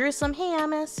all of Jerusalem. Hey,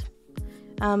 Amos.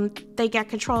 They get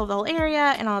control of the whole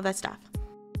area and all of that stuff.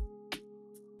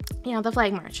 The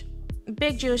flag march.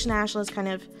 Big Jewish nationalist kind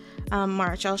of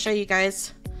march. I'll show you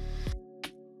guys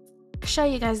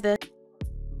this.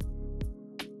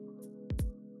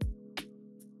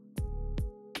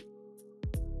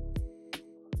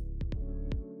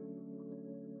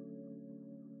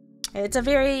 It's a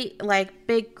very like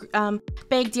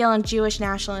big deal in Jewish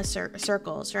nationalist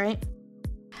circles, right?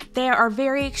 They are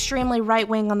very extremely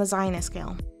right-wing on the Zionist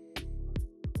scale.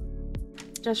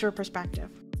 Just for perspective.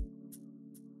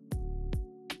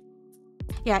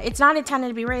 Yeah, it's not intended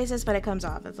to be racist, but it comes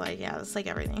off. It's like, yeah, it's like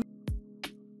everything.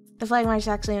 The flag march is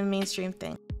actually a mainstream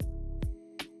thing.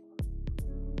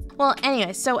 Well,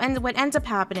 anyway, so what ends up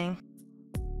happening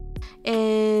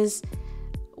is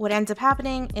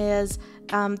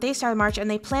they start the march, and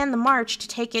they plan the march to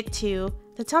take it to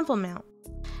the Temple Mount.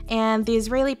 And the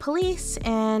Israeli police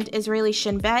and Israeli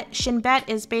Shin Bet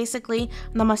is basically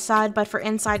the Mossad, but for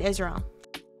inside Israel.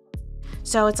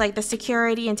 So it's like the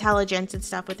security, intelligence, and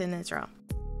stuff within Israel.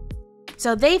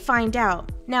 So they find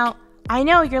out. Now, I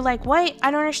know you're like, what?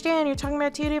 I don't understand. You're talking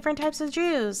about two different types of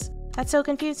Jews. That's so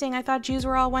confusing. I thought Jews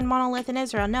were all one monolith in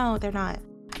Israel. No, they're not.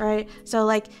 Right? So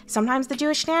like sometimes the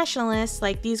Jewish nationalists,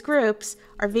 like these groups,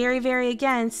 are very, very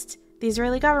against the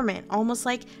Israeli government. Almost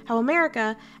like how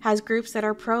America has groups that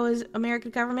are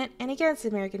pro-American government and against the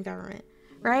American government.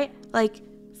 Right? Like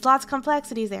lots of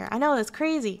complexities there. I know, that's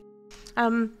crazy.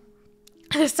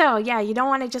 So yeah, you don't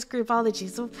want to just group all the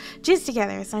Jews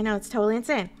together. So I know it's totally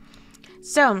insane.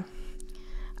 So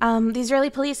the Israeli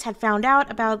police had found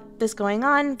out about this going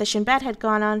on. The Shin Bet had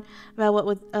gone on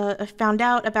about found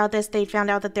out about this. They found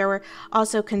out that there were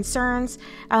also concerns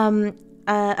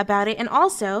about it, and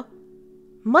also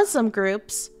Muslim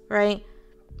groups, right,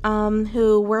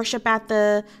 who worship at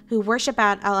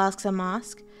Al-Aqsa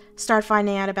Mosque, start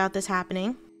finding out about this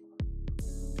happening.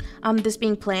 This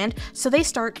being planned, so they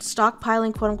start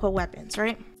stockpiling quote-unquote weapons,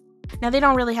 right? Now, they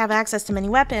don't really have access to many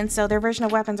weapons, so their version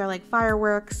of weapons are like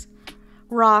fireworks,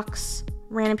 rocks,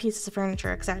 random pieces of furniture,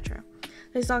 etc.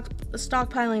 They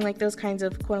stockpiling like those kinds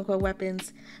of quote-unquote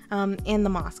weapons in the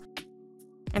mosque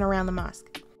and around the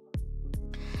mosque.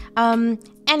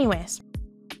 Anyways,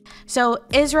 so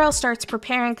Israel starts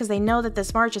preparing because they know that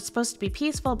this march is supposed to be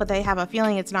peaceful, but they have a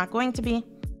feeling it's not going to be.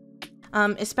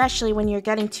 Especially when you're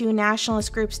getting two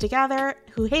nationalist groups together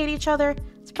who hate each other,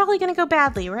 it's probably going to go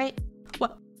badly, right?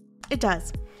 Well, it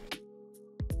does.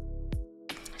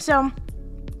 So,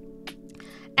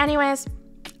 anyways,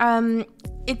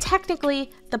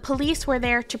 technically, the police were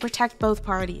there to protect both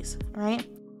parties, right?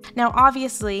 Now,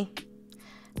 obviously,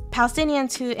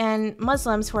 Palestinians and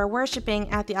Muslims who are worshiping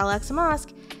at the Al-Aqsa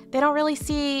Mosque, they don't really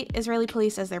see Israeli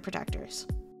police as their protectors.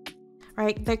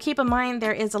 Right? Keep in mind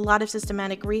there is a lot of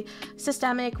systemic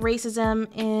racism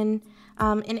in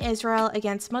Israel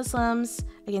against Muslims,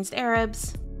 against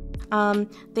Arabs.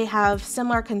 They have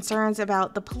similar concerns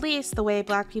about the police, the way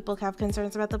Black people have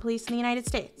concerns about the police in the United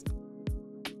States.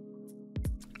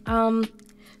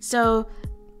 So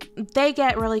they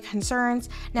get really concerns.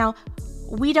 Now,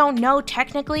 we don't know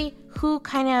technically who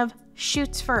kind of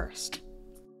shoots first.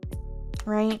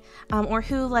 right? Or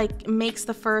who like makes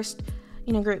the first,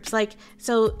 groups. Like,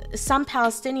 so some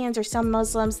Palestinians or some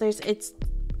Muslims, it's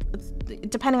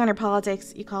depending on your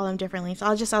politics, you call them differently. So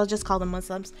I'll just call them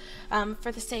Muslims,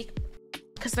 for the sake,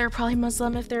 because they're probably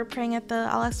Muslim if they're praying at the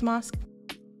Al-Aqsa Mosque.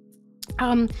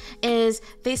 Is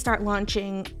they start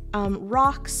launching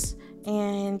rocks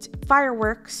and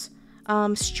fireworks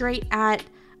straight at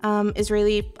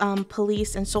Israeli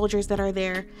police and soldiers that are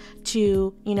there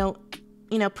to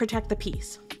protect the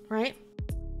peace, right?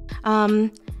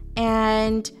 And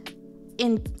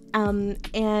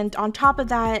on top of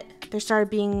that, there started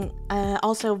being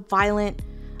also violent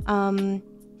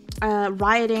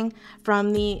rioting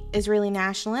from the Israeli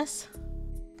nationalists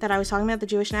that I was talking about, the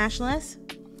Jewish nationalists.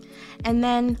 And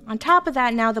then on top of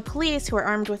that, now the police, who are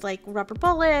armed with like rubber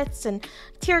bullets and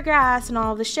tear gas and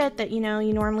all of the shit that, you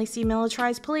normally see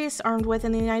militarized police armed with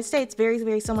in the United States, very,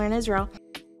 very similar in Israel.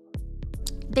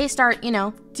 They start,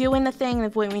 doing the thing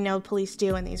of what we know police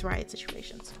do in these riot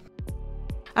situations.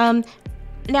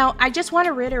 Now, I just want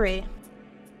to reiterate.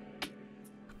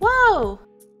 Whoa!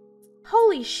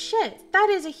 Holy shit. That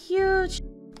is a huge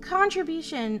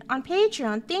contribution on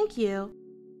Patreon. Thank you.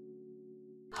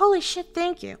 Holy shit,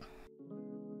 thank you.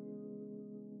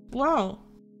 Whoa.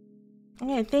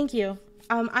 Okay, thank you.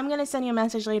 I'm gonna send you a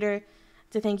message later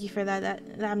to thank you for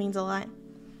that. That means a lot.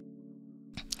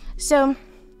 So,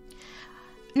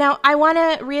 now I want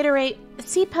to reiterate,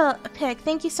 C-Pick,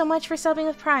 thank you so much for subbing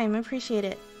with Prime. I appreciate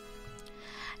it.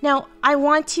 Now, I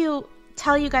want to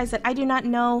tell you guys that I do not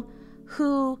know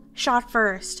who shot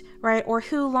first, right? Or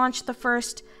who launched the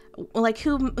first, like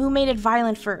who made it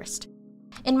violent first.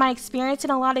 In my experience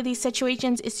in a lot of these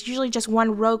situations, it's usually just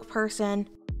one rogue person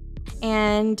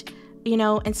and,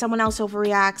 and someone else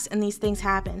overreacts and these things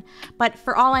happen. But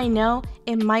for all I know,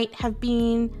 it might have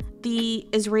been the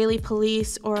Israeli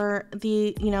police or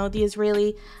the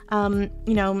Israeli,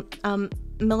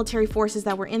 military forces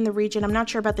that were in the region. I'm not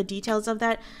sure about the details of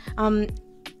that.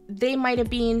 They might have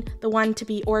been the one to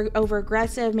be over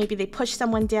aggressive. Maybe they pushed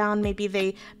someone down. Maybe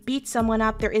they beat someone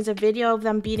up. There is a video of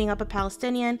them beating up a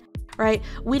Palestinian, right?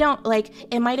 We don't,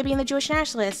 it might have been the Jewish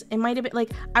nationalists. It might have been,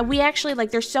 we actually,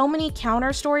 there's so many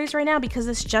counter stories right now because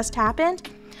this just happened.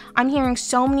 I'm hearing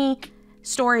so many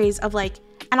stories of, and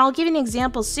I'll give you an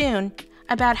example soon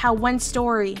about how one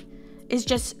story is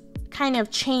just kind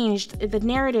of changed. The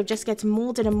narrative just gets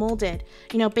molded and molded,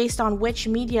 based on which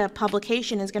media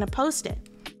publication is going to post it.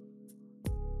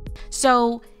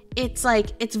 So it's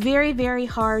very, very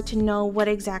hard to know what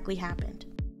exactly happened.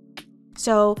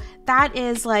 So that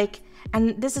is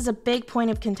and this is a big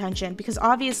point of contention because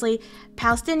obviously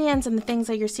Palestinians and the things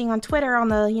that you're seeing on Twitter on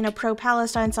the,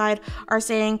 pro-Palestine side are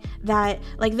saying that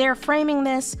they're framing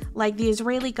this like the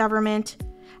Israeli government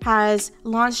has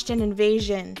launched an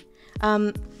invasion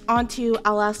onto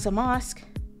Al-Aqsa Mosque,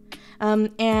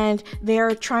 and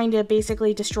they're trying to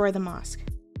basically destroy the mosque.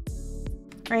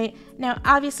 Right? Now,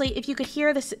 obviously, if you could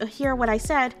hear what I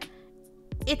said,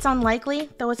 it's unlikely,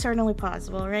 though it's certainly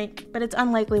possible, right? But it's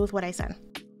unlikely with what I said.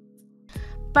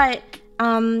 But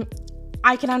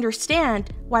I can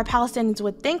understand why Palestinians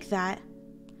would think that,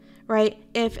 right?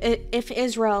 If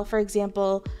Israel, for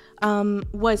example,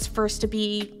 was first to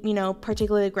be,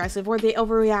 particularly aggressive, or they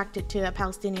overreacted to a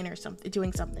Palestinian or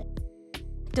doing something.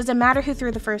 Does it matter who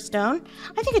threw the first stone?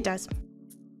 I think it does.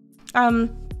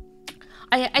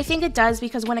 I think it does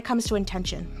because when it comes to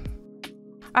intention.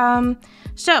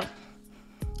 So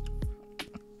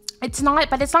it's not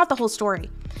the whole story.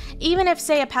 Even if,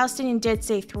 say, a Palestinian did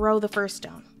say throw the first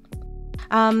stone,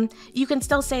 you can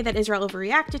still say that Israel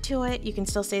overreacted to it. You can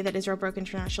still say that Israel broke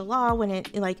international law when it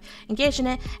engaged in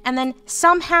it. And then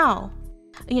somehow,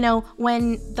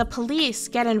 when the police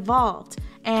get involved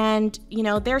and,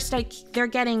 they're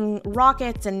getting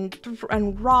rockets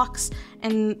and rocks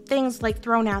and things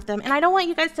thrown at them. And I don't want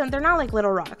you guys to, they're not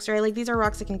little rocks, right? These are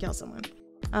rocks that can kill someone,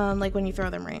 when you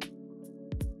throw them, right?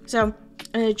 So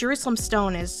Jerusalem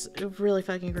stone is really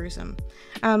fucking gruesome.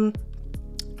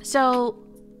 So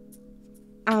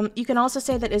you can also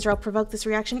say that Israel provoked this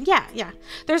reaction. Yeah.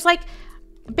 There's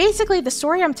basically the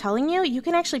story I'm telling you, you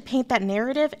can actually paint that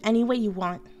narrative any way you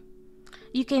want.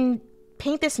 You can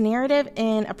paint this narrative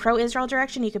in a pro-Israel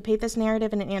direction. You could paint this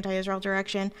narrative in an anti-Israel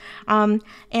direction.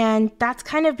 And that's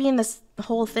kind of being this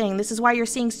whole thing. This is why you're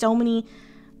seeing so many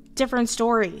different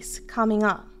stories coming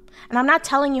up. And I'm not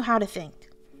telling you how to think,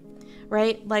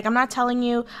 right?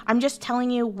 I'm just telling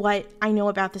you what I know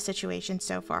about the situation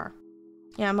so far.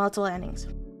 Yeah, multiple endings.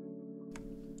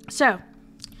 So,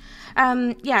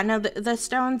 the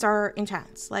stones are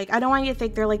intense. I don't want you to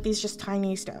think they're these just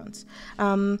tiny stones.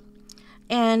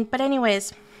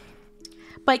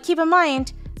 But keep in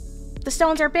mind, the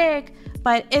stones are big,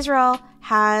 But Israel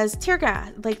has tear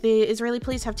gas, like the Israeli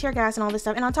police have tear gas and all this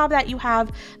stuff. And on top of that, you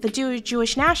have the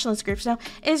Jewish nationalist groups. Now,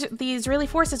 the Israeli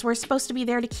forces were supposed to be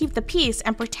there to keep the peace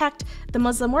and protect the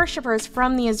Muslim worshippers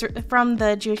from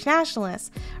the Jewish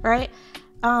nationalists, right?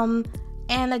 And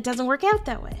it doesn't work out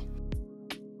that way.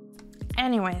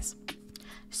 Anyways,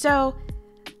 so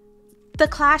the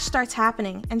clash starts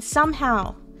happening, and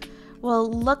somehow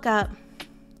we'll look up.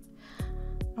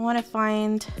 I want to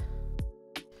find.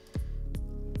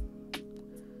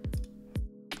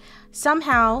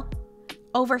 Somehow,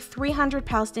 over 300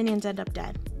 Palestinians end up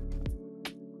dead.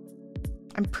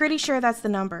 I'm pretty sure that's the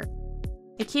number.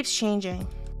 It keeps changing.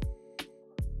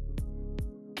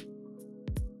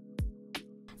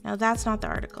 No, that's not the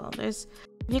article. If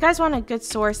you guys want a good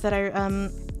source that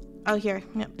oh, here.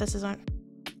 Yep, this is one.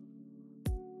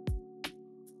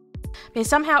 Okay,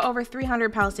 somehow over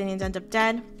 300 Palestinians end up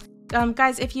dead.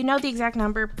 Guys, if you know the exact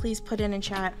number, please put it in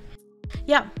chat.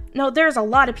 Yeah, no, there's a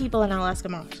lot of people in Alaska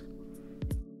Mosque.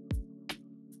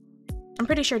 I'm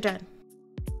pretty sure dead.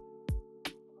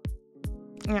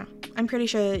 Yeah, I'm pretty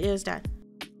sure it is dead.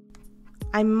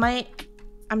 I'm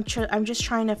just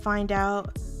trying to find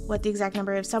out what the exact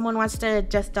number is. If someone wants to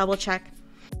just double check.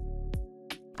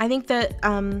 I think that,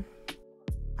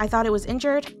 I thought it was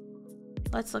injured.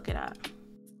 Let's look it up.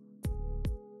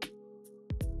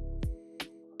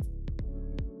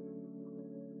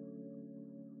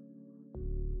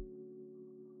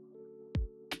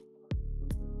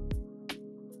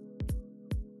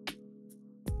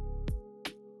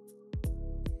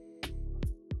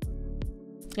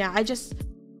 Yeah,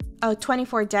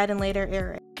 24 dead and later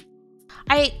air.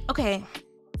 Okay.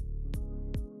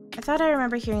 I thought I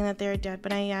remember hearing that they were dead,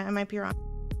 but I might be wrong.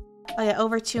 Oh yeah,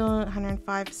 over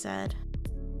 205 said.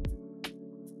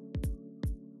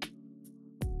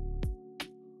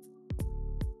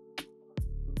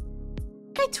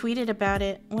 I tweeted about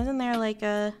it. Wasn't there like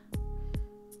a...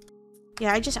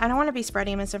 Yeah, I don't want to be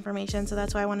spreading misinformation, so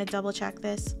that's why I want to double check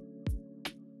this.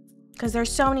 Because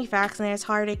there's so many facts in there, it's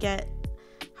hard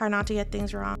not to get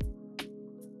things wrong.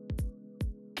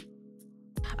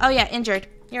 Oh yeah, injured.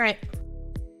 You're right.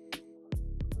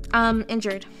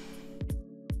 Injured.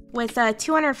 With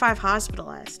 205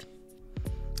 hospitalized.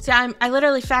 See, I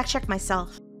literally fact checked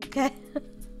myself. Okay?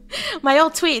 My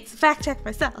old tweets, fact checked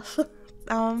myself.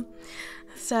 9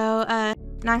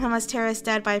 Hamas terrorists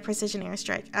dead by a precision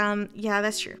airstrike. Yeah,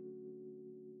 that's true.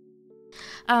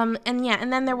 And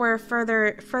then there were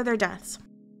further deaths.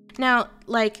 Now,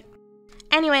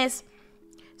 anyways,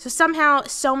 so somehow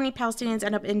so many Palestinians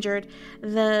end up injured.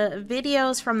 The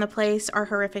videos from the place are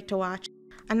horrific to watch.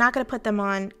 I'm not going to put them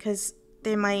on because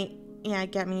they might,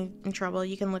 get me in trouble.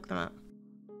 You can look them up.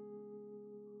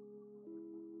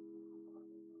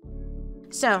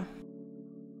 So,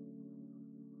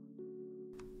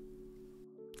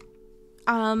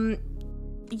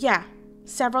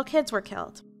 several kids were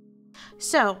killed.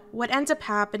 So, what ends up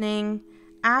happening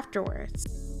afterwards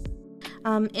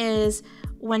is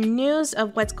when news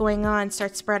of what's going on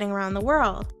starts spreading around the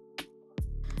world,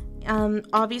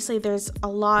 obviously there's a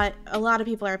lot of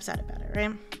people are upset about it,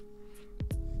 right?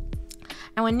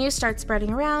 And when news starts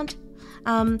spreading around,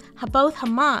 both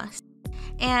Hamas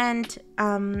and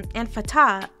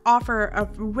Fatah offer a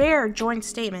rare joint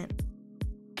statement.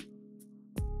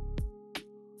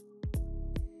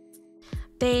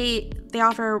 They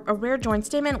offer a rare joint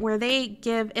statement where they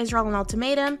give Israel an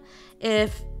ultimatum.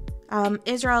 If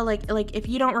Israel, if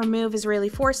you don't remove Israeli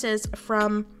forces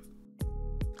from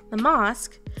the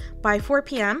mosque by 4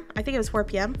 p.m., I think it was 4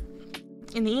 p.m.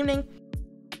 in the evening,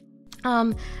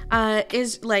 there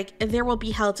will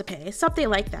be hell to pay. Something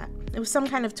like that. It was some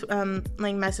kind of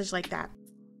message like that.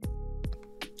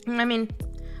 I mean,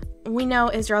 we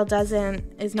know Israel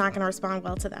is not going to respond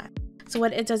well to that. So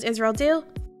what does Israel do?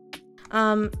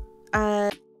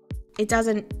 It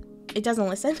doesn't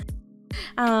listen.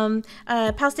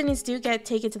 Palestinians do get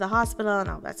taken to the hospital and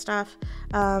all that stuff,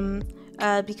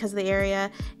 because of the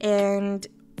area, and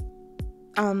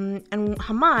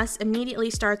Hamas immediately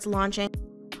starts launching.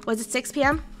 Was it 6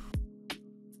 p.m.?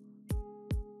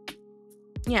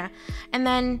 Yeah, and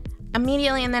then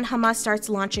Hamas starts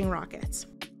launching rockets.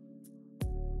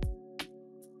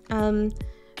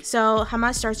 So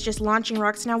Hamas starts just launching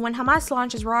rockets. Now, when Hamas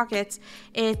launches rockets,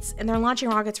 they're launching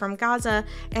rockets from Gaza,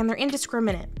 and they're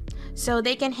indiscriminate. So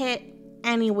they can hit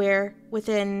anywhere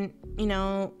within,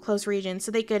 close regions.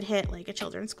 So they could hit a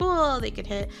children's school, they could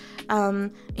hit,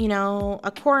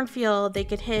 a cornfield, they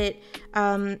could hit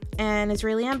an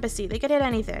Israeli embassy, they could hit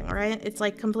anything, right? It's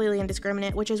completely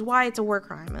indiscriminate, which is why it's a war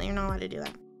crime. You're not allowed to do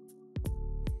that.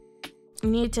 You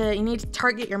need to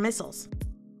target your missiles.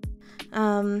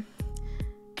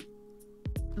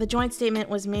 The joint statement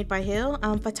was made by who?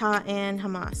 Fatah and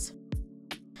Hamas.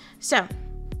 So,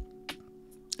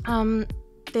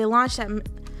 they launched that.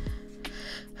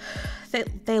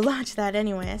 They launched that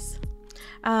anyways.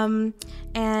 And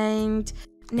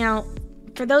now,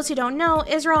 for those who don't know,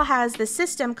 Israel has this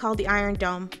system called the Iron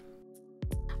Dome.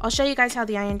 I'll show you guys how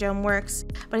the Iron Dome works,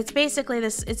 but it's basically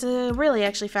this. It's a really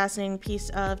actually fascinating piece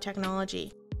of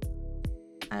technology.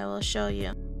 I will show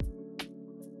you.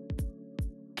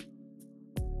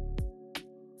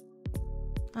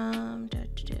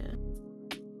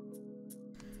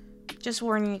 Just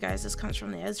warning you guys, this comes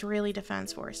from the Israeli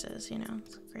Defense Forces, you know,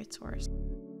 it's a great source.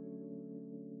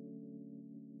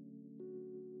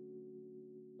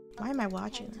 Why am I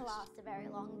watching this? To last a very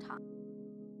long time.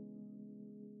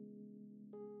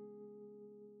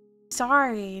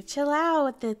 Sorry, chill out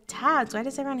with the tabs. Why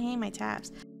does everyone hate my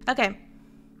tabs? Okay,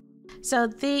 so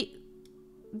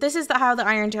this is how the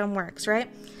Iron Dome works, right?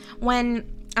 When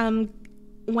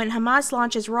Hamas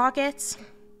launches rockets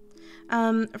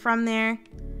from there,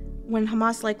 when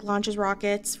Hamas launches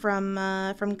rockets from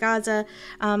Gaza,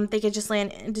 they could just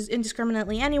land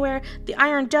indiscriminately anywhere. The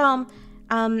Iron Dome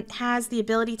has the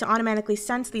ability to automatically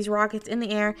sense these rockets in the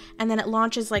air, and then it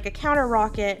launches like a counter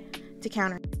rocket to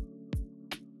counter.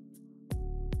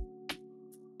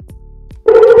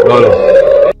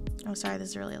 Oh, sorry, this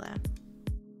is really loud.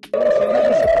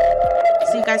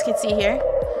 So you guys can see here.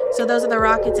 So those are the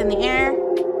rockets in the air.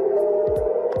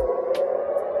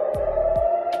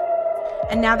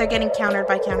 And now they're getting countered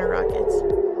by counter rockets.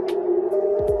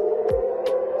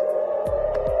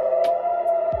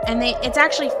 And it's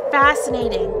actually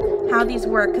fascinating how these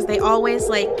work, because they always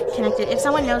connected. If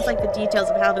someone knows the details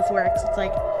of how this works, it's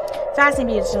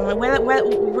fascinating.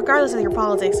 Regardless of your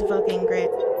politics, it's fucking great.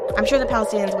 I'm sure the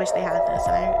Palestinians wish they had this,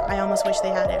 and I almost wish they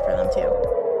had it for them too.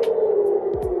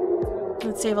 It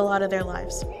would save a lot of their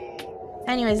lives.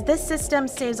 Anyways, this system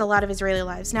saves a lot of Israeli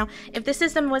lives. Now, if this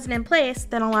system wasn't in place,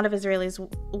 then a lot of Israelis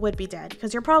would be dead.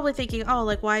 Because you're probably thinking, oh,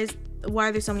 why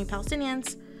are there so many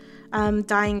Palestinians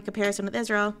dying in comparison with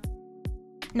Israel?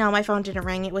 No, my phone didn't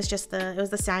ring. It was just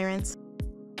the sirens.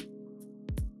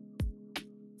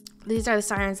 These are the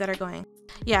sirens that are going.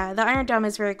 Yeah, the Iron Dome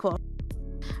is very cool.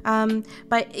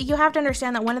 But you have to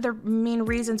understand that one of the main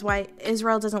reasons why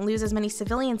Israel doesn't lose as many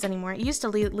civilians anymore, it used to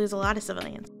lose a lot of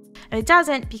civilians. And it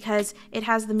doesn't because it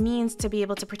has the means to be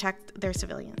able to protect their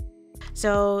civilians.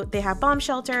 So they have bomb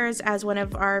shelters, as one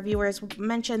of our viewers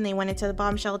mentioned. They went into the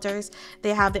bomb shelters.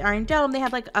 They have the Iron Dome. They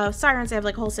have sirens. They have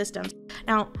whole systems.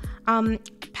 Now,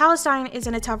 Palestine is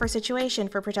in a tougher situation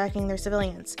for protecting their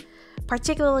civilians,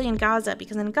 particularly in Gaza,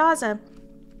 because in Gaza,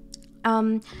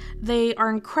 they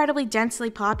are incredibly densely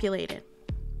populated,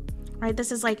 right?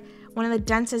 This is one of the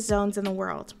densest zones in the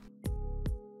world.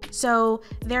 So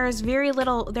there is very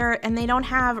little there, and they don't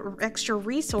have extra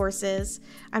resources.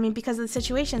 I mean, because of the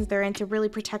situations they're in, to really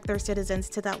protect their citizens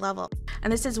to that level.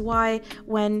 And this is why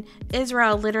when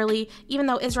Israel literally, even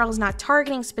though Israel is not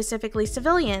targeting specifically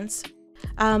civilians,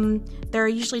 they're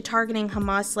usually targeting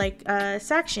Hamas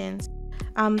sections.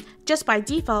 Just by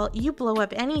default, you blow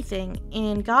up anything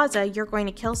in Gaza, you're going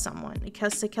to kill someone,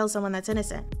 because to kill someone that's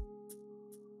innocent.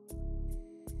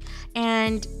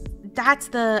 And that's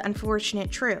the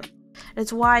unfortunate truth.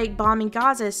 It's why bombing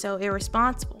Gaza is so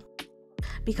irresponsible,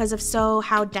 because of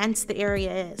how dense the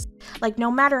area is.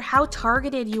 No matter how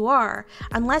targeted you are,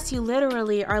 unless you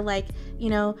literally are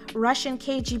Russian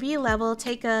KGB level,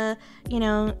 take an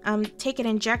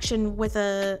injection with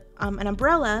an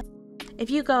umbrella. If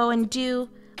you go and do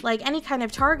any kind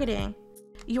of targeting,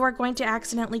 you are going to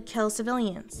accidentally kill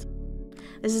civilians.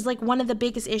 This is one of the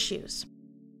biggest issues.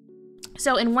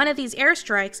 So in one of these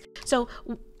airstrikes,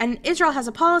 and Israel has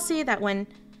a policy that when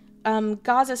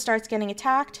Gaza starts getting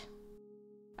attacked,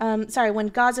 when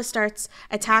Gaza starts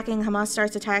attacking, Hamas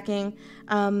starts attacking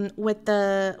with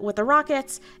the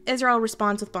rockets, Israel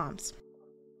responds with bombs.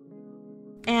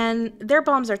 And their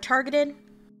bombs are targeted,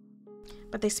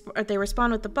 but they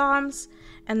respond with the bombs.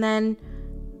 And then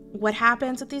what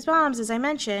happens with these bombs, as I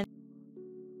mentioned,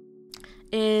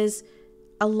 is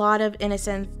a lot of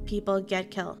innocent people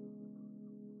get killed.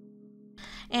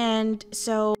 And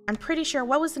so I'm pretty sure,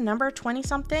 what was the number? 20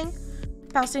 something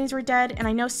Palestinians were dead, and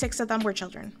I know 6 of them were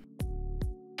children.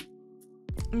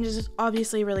 And this is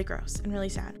obviously really gross and really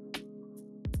sad.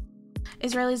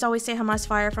 Israelis always say Hamas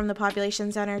fire from the population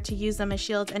center to use them as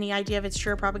shields. Any idea if it's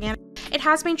true or propaganda? It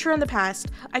has been true in the past.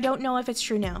 I don't know if it's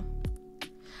true now.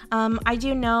 I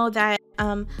do know that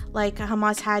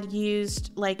Hamas had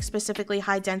used specifically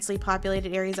high densely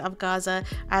populated areas of Gaza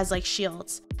as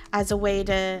shields, as a way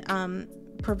to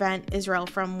prevent Israel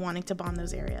from wanting to bomb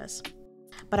those areas.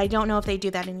 But I don't know if they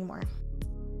do that anymore.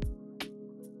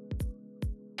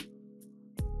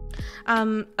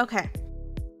 Okay.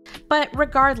 But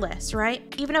regardless,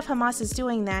 right? Even if Hamas is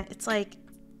doing that, it's like,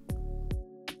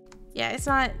 yeah, it's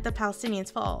not the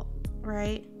Palestinians' fault,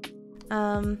 right?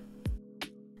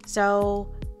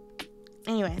 So,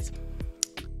 anyways.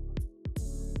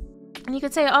 And you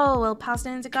could say, oh, well,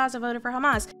 Palestinians in Gaza voted for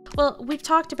Hamas. Well, we've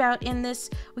talked about in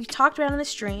the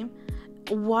stream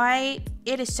why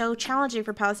it is so challenging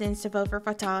for Palestinians to vote for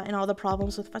Fatah and all the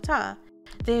problems with Fatah.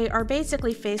 They are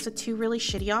basically faced with two really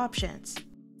shitty options.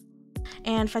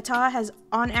 And Fatah has,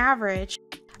 on average,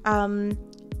 being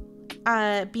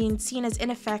seen as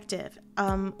ineffective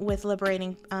with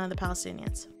liberating the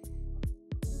Palestinians.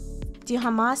 Do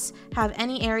Hamas have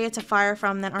any area to fire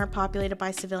from that aren't populated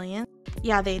by civilians?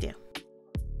 Yeah, they do.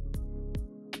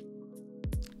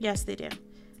 Yes, they do.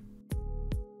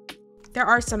 There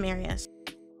are some areas.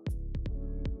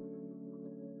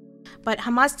 But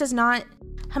Hamas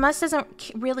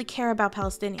doesn't really care about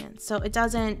Palestinians. So it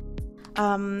doesn't,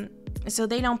 so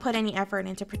they don't put any effort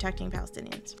into protecting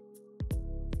Palestinians.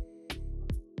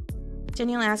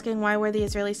 Daniel asking, why were the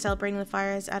Israelis celebrating the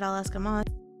fires at Al-Aqsa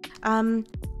Mosque?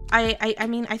 I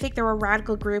mean, I think there were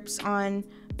radical groups on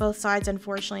both sides,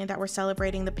 unfortunately, that were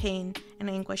celebrating the pain and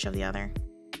anguish of the other.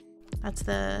 That's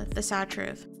the sad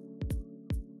truth.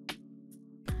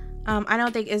 I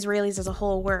don't think Israelis as a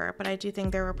whole were, but I do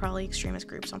think there were probably extremist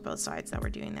groups on both sides that were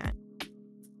doing that.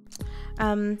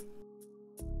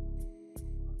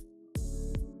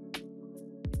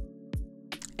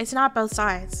 It's not both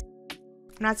sides.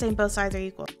 I'm not saying both sides are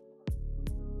equal.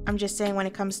 I'm just saying when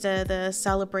it comes to the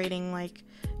celebrating, like,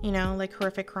 you know, like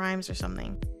horrific crimes or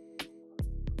something.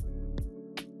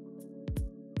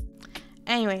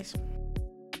 Anyways.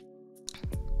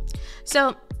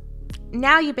 So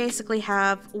now you basically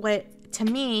have what, to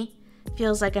me,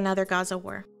 feels like another Gaza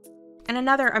war. And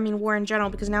another, I mean, war in general,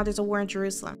 because now there's a war in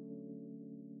Jerusalem.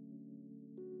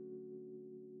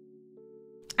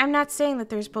 I'm not saying that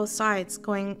there's both sides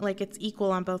going, like, it's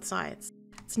equal on both sides.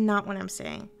 It's not what I'm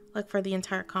saying, like, for the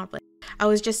entire conflict. I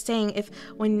was just saying,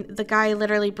 when the guy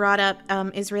literally brought up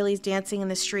Israelis dancing in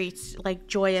the streets, like,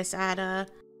 joyous at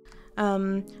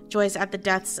the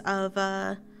deaths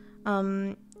of,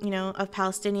 you know, of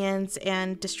Palestinians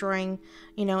and destroying,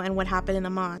 you know, and what happened in the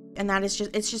mosque. And that is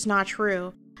just, it's just not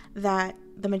true that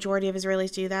the majority of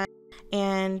Israelis do that.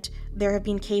 And there have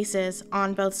been cases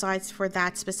on both sides for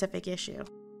that specific issue.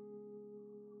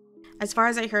 As far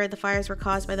as I heard, the fires were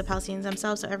caused by the Palestinians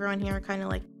themselves, so everyone here are kind of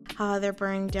like, they're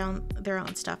burning down their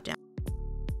own stuff down.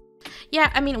 Yeah,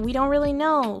 I mean, we don't really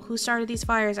know who started these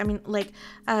fires. I mean, like,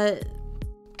 there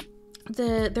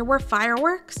were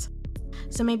fireworks,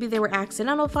 so maybe they were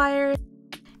accidental fires.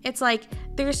 It's like,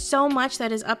 there's so much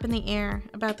that is up in the air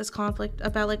about this conflict,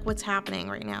 about, like, what's happening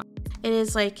right now. It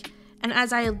is, like, and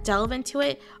as I delve into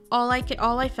it, all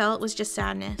I felt was just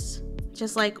sadness.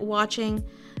 Just, like, watching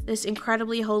this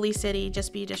incredibly holy city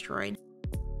just be destroyed.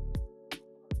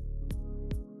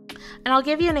 And I'll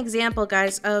give you an example,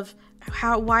 guys, of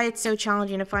why it's so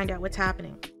challenging to find out what's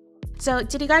happening. So,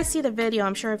 did you guys see the video?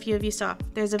 I'm sure a few of you saw.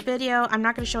 There's a video. I'm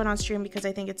not going to show it on stream because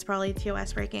I think it's probably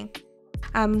TOS breaking.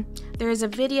 There's a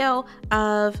video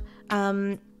of,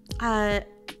 you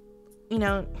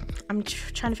know, I'm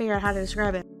trying to figure out how to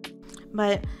describe it,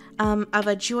 but of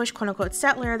a Jewish quote-unquote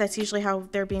settler, that's usually how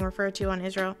they're being referred to on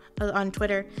Israel, on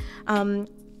Twitter,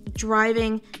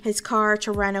 driving his car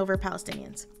to run over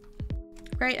Palestinians,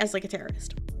 right, as like a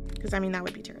terrorist, because I mean that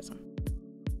would be terrorism.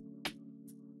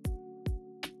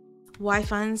 Why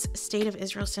funds State of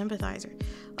Israel sympathizer?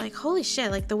 Like, holy shit,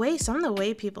 like some of the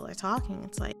way people are talking,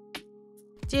 it's like,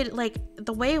 dude, like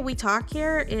the way we talk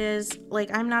here is like,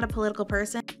 I'm not a political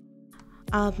person.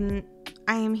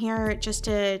 I am here just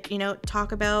to, you know,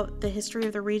 talk about the history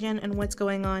of the region and what's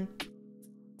going on.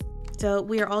 So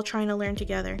we are all trying to learn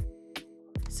together.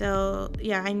 So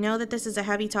yeah, I know that this is a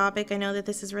heavy topic. I know that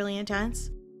this is really intense.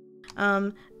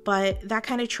 But that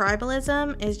kind of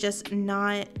tribalism is just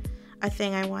not a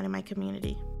thing I want in my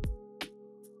community.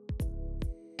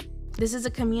 This is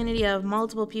a community of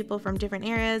multiple people from different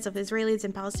areas, of Israelis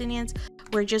and Palestinians.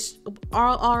 We're just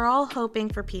are all hoping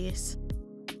for peace.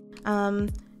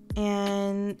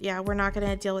 And yeah, we're not going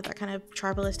to deal with that kind of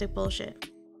tribalistic bullshit.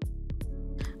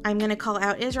 I'm going to call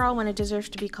out Israel when it deserves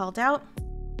to be called out.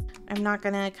 I'm not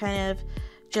going to kind of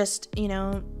just, you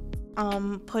know,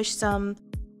 push some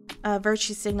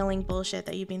virtue signaling bullshit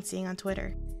that you've been seeing on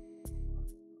Twitter.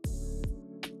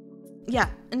 Yeah,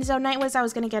 and so Nightwiz, I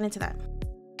was going to get into that.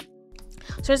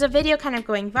 So there's a video kind of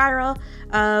going viral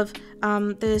of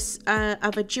this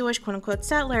of a Jewish quote-unquote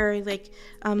settler, like,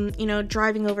 you know,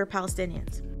 driving over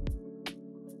Palestinians.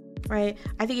 Right?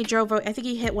 I think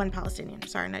he hit one Palestinian.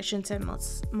 Sorry, and I shouldn't say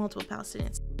multiple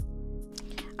Palestinians.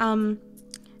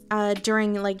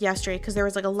 during like yesterday, because there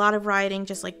was like a lot of rioting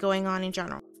just like going on in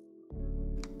general.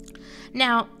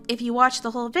 Now, if you watch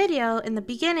the whole video, in the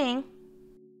beginning,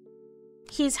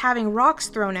 he's having rocks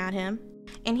thrown at him,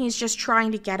 and he's just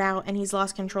trying to get out, and he's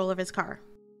lost control of his car.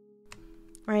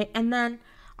 Right? And then,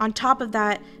 on top of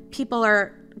that, people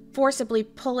are forcibly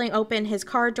pulling open his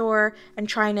car door and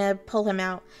trying to pull him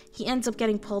out. He ends up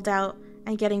getting pulled out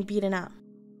and getting beaten up.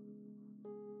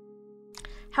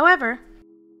 However,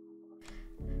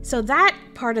 so that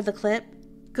part of the clip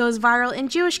goes viral in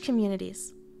Jewish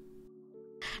communities.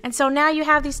 And so now you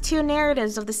have these two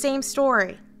narratives of the same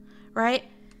story, right?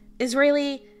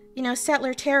 Israeli,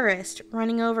 settler terrorist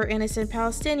running over innocent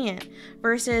Palestinian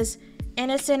versus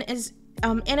innocent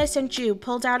Jew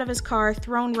pulled out of his car,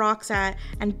 thrown rocks at,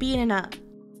 and beaten up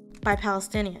by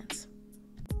Palestinians.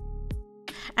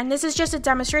 And this is just a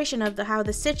demonstration of how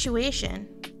the situation,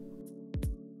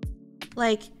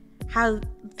 like how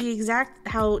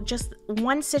just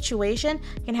one situation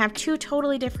can have two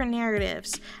totally different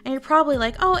narratives. And you're probably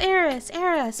like, oh,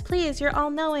 Eris, please, you're all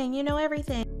knowing, you know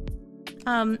everything.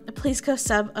 Please go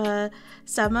sub mode.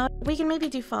 We can maybe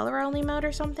do follower only mode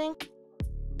or something.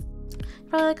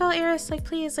 Probably like, oh, Eris, like,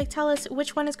 please, like, tell us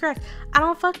which one is correct. I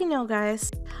don't fucking know,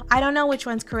 guys. I don't know which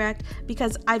one's correct,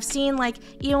 because I've seen, like,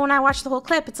 even when I watched the whole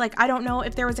clip, it's like, I don't know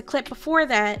if there was a clip before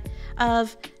that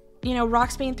of,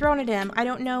 rocks being thrown at him. I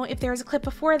don't know if there was a clip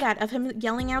before that of him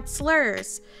yelling out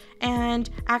slurs and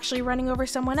actually running over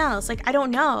someone else. Like, I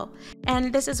don't know.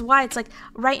 And this is why it's like,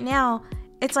 right now,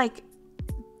 it's like,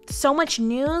 so much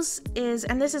news is,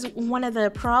 and this is one of the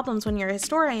problems when you're a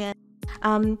historian,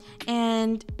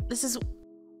 and this is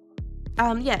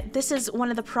one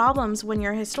of the problems when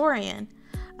you're a historian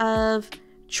of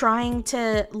trying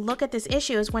to look at this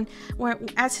issue, is when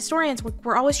as historians,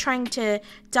 we're always trying to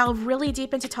delve really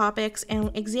deep into topics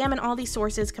and examine all these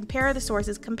sources, compare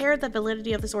the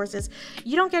validity of the sources.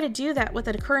 You don't get to do that with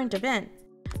a current event.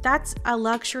 That's a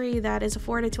luxury that is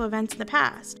afforded to events in the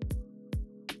past.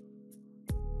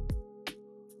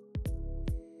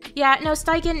 Yeah, no,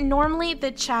 Steigen, normally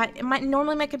the chat, my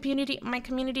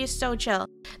community is so chill.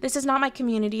 This is not my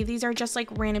community. These are just like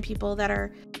random people that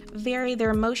are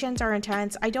their emotions are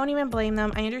intense. I don't even blame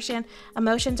them. I understand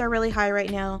emotions are really high right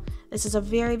now. This is a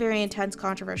very, very intense,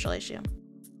 controversial issue.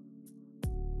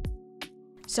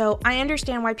 So I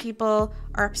understand why people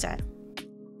are upset.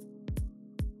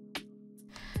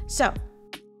 So,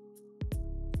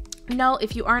 no,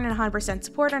 if you aren't a 100%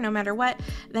 supporter, no matter what,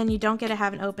 then you don't get to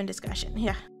have an open discussion.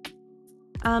 Yeah.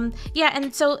 Yeah,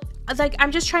 and so, like,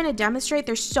 I'm just trying to demonstrate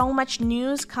there's so much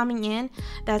news coming in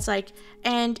that's like,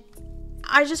 and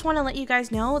I just want to let you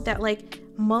guys know that, like,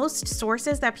 most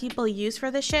sources that people use for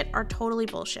this shit are totally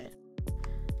bullshit.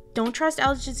 Don't trust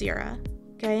Al Jazeera,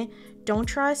 okay? Don't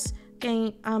trust,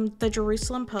 okay, the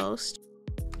Jerusalem Post,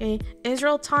 okay?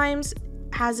 Israel Times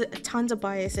has tons of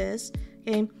biases,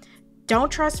 okay?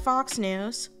 Don't trust Fox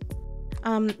News.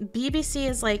 BBC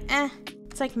is like,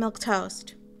 it's like milk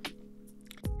toast.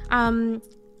 Young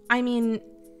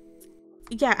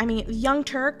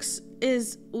Turks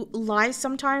lies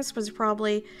sometimes, but it's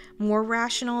probably more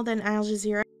rational than Al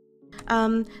Jazeera.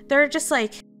 They're just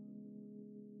like,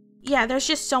 yeah, there's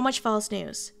just so much false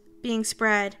news being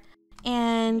spread.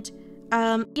 And,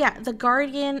 The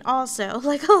Guardian also,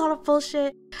 like, a lot of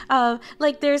bullshit.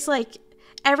 There's, like,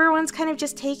 everyone's kind of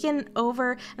just taken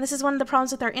over, and this is one of the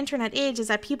problems with our internet age, is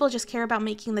that people just care about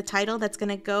making the title that's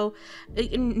gonna go.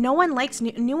 No one likes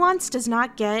nuance. Does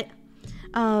not get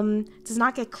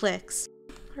clicks,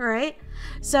 right?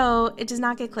 So it does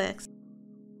not get clicks.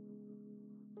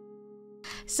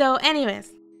 So,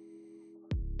 anyways,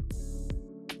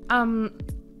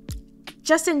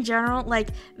 just in general, like,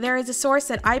 there is a source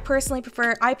that I personally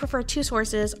prefer. I prefer two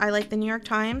sources. I like the New York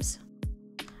Times.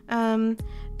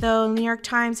 Though the New York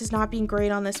Times is not being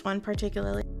great on this one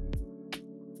particularly.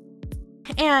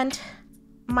 And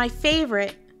my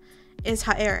favorite is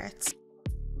Haaretz.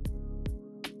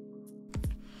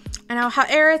 And now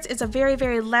Haaretz is a very,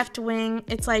 very left-wing,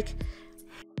 it's like,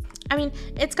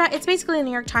 it's basically the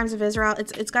New York Times of Israel.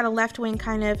 It's got a left-wing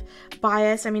kind of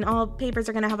bias. I mean, all papers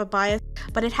are going to have a bias,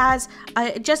 but it has,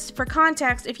 just for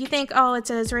context, if you think, oh,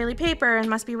 it's an Israeli paper and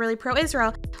must be really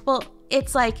pro-Israel, well,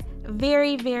 it's like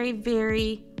very, very,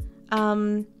 very,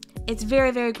 it's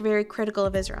very, very, very critical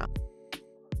of Israel.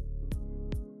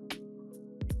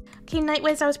 Okay,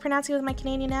 Nightways, I was pronouncing it with my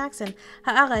Canadian accent.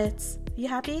 Haaretz, you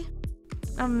happy?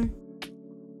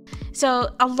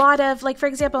 So a lot of, like, for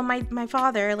example, my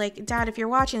father, like, Dad, if you're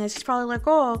watching this, he's probably like,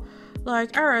 oh,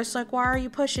 like, Eris, like, why are you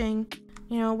pushing,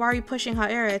 You know, why are you pushing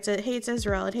Haaretz? It hates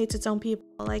Israel. It hates its own people.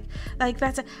 Like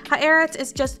that's Haaretz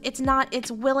is just,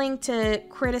 it's willing to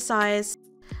criticize,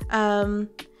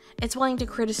 it's willing to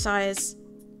criticize,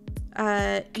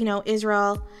 you know,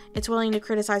 Israel. It's willing to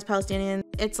criticize Palestinians.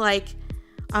 It's like,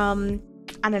 I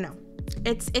don't know.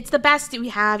 It's the best we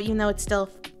have, even though it's still,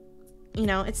 you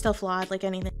know, it's still flawed like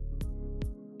anything.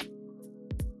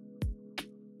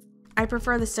 I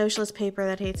prefer the socialist paper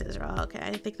that hates Israel. Okay,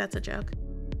 I think that's a joke.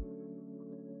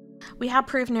 We have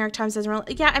proof New York Times Israel.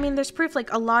 Yeah, I mean, there's proof,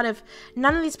 like,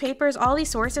 none of these papers, all these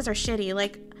sources are shitty.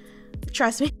 Like,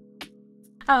 trust me.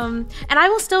 And I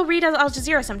will still read Al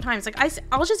Jazeera sometimes. Like,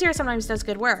 Al Jazeera sometimes does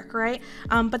good work, right?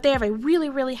 But they have a really,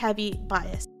 really heavy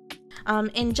bias.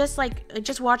 And just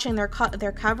watching their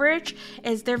coverage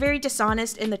they're very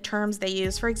dishonest in the terms they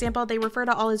use. For example, they refer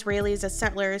to all Israelis as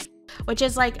settlers, which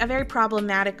is like a very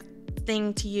problematic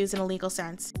thing to use in a legal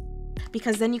sense,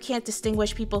 because then you can't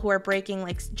distinguish people who are breaking,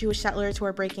 like Jewish settlers who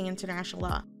are breaking international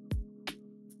law.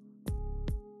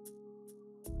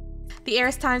 The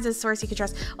Arab Times is a source you can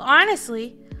trust. Well,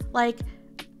 honestly, like,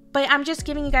 but I'm just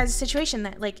giving you guys a situation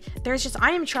that, like,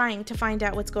 I am trying to find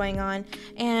out what's going on,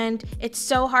 and it's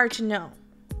so hard to know.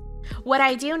 What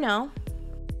I do know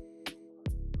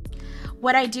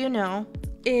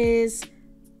is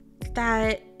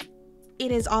that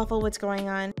it is awful what's going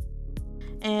on,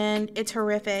 and it's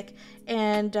horrific.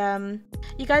 And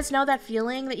you guys know that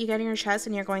feeling that you get in your chest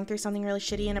when you're going through something really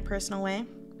shitty in a personal way?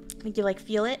 Like, you, like,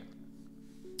 feel it?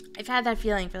 I've had that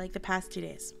feeling for, like, the past 2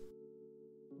 days.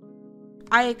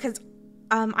 I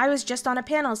was just on a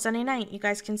panel Sunday night. You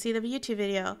guys can see the YouTube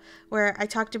video where I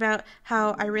talked about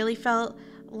how I really felt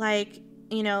like,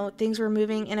 you know, things were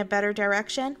moving in a better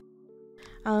direction.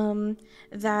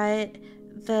 That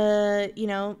you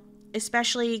know,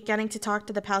 especially getting to talk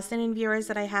to the Palestinian viewers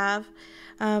that I have,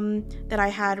 that I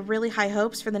had really high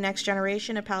hopes for the next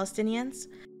generation of Palestinians.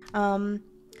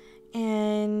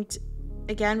 And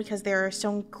again, because they're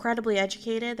so incredibly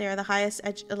educated, they are the highest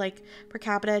per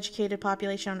capita educated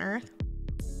population on earth.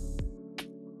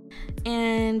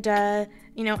 And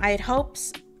you know, I had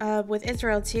hopes with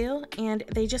Israel too, and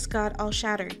they just got all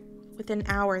shattered within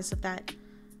hours of that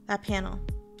panel.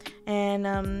 And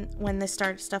when this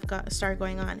started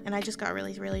going on, and I just got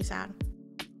really, really sad.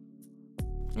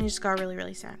 And it just got really,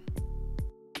 really sad.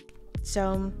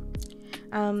 So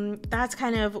that's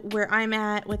kind of where I'm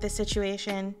at with the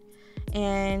situation.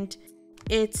 And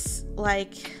it's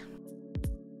like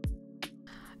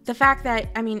the fact that,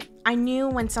 I mean, I knew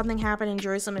when something happened in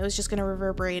Jerusalem, it was just going to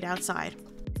reverberate outside.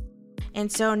 And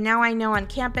so now I know on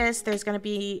campus there's going to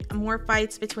be more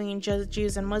fights between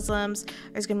Jews and Muslims.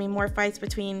 There's going to be more fights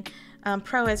between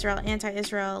pro-Israel,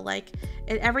 anti-Israel. Like,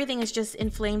 everything is just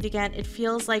inflamed again. It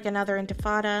feels like another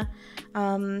intifada.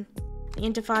 The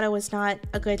intifada was not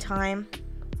a good time.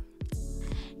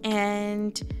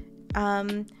 And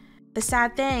the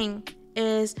sad thing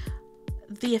is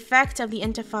the effect of the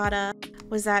intifada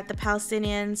was that the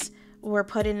Palestinians were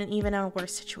put in an even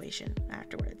worse situation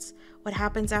afterwards. What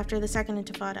happens after the second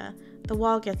intifada? The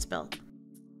wall gets built,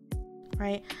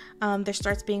 right? There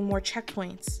starts being more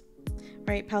checkpoints,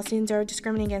 right? Palestinians are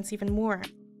discriminated against even more.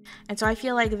 And so I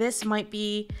feel like this might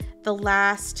be the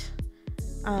last,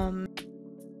 I'm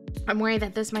worried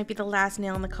that this might be the last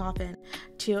nail in the coffin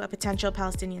to a potential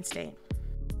Palestinian state.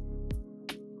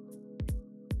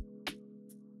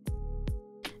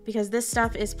 Because this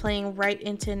stuff is playing right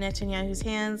into Netanyahu's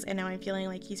hands, and now I'm feeling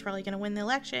like he's probably going to win the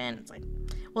election. It's like,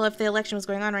 well, if the election was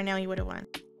going on right now, he would have won.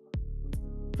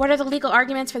 What are the legal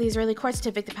arguments for the Israeli courts to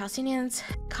evict the Palestinians,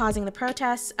 causing the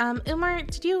protests? Umar,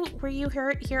 were you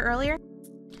here earlier?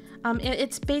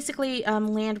 It's basically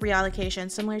land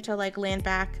reallocation, similar to like land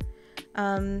back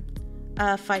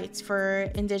fights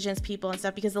for indigenous people and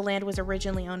stuff, because the land was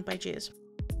originally owned by Jews.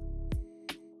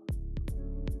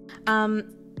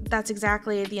 That's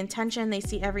exactly the intention. They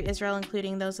see every Israel,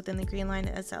 including those within the Green Line,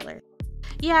 as settlers.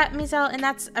 Yeah, Mizel, and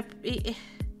it's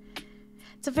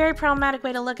a very problematic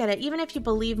way to look at it. Even if you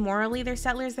believe morally they're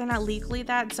settlers, they're not legally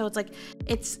that. So it's like,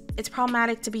 it's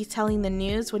problematic to be telling the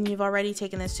news when you've already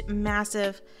taken this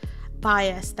massive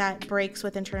bias that breaks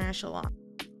with international law.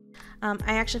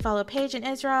 I actually follow a page in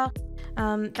Israel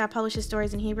that publishes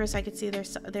stories in Hebrew, so I could see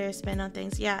their spin on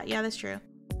things. Yeah, that's true.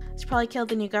 It's probably killed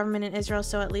the new government in Israel,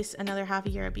 so at least another half a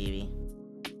year of BB.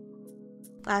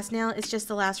 Last nail, it's just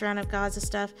the last round of Gaza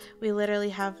stuff. We literally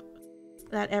have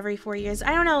that every 4 years.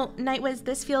 I don't know, Nightwiz,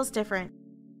 this feels different.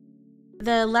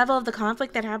 The level of the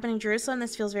conflict that happened in Jerusalem,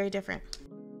 this feels very different.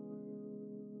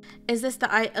 Is this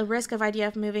a risk of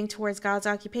IDF moving towards Gaza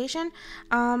occupation?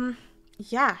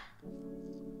 Yeah.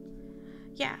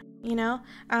 You know,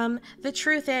 the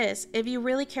truth is, if you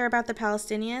really care about the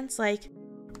Palestinians, like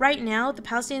right now, the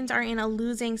Palestinians are in a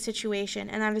losing situation,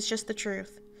 and that is just the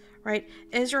truth, right?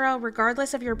 Israel,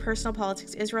 regardless of your personal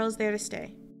politics, Israel is there to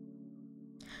stay.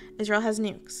 Israel has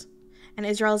nukes, and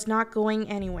Israel is not going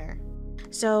anywhere.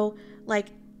 So, like,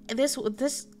 this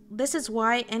is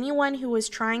why anyone who was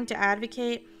trying to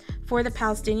advocate for the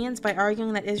Palestinians by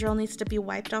arguing that Israel needs to be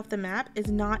wiped off the map is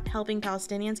not helping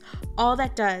Palestinians. All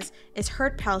that does is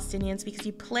hurt Palestinians, because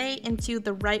you play into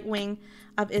the right wing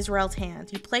of Israel's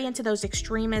hands. You play into those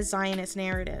extremist Zionist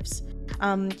narratives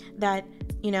that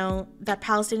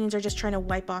Palestinians are just trying to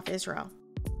wipe off Israel.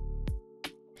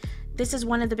 This is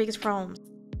one of the biggest problems.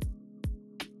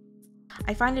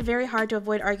 I find it very hard to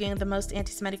avoid arguing with the most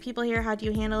anti-Semitic people here. How do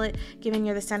you handle it, given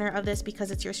you're the center of this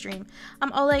because it's your stream?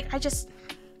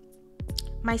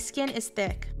 My skin is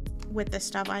thick with this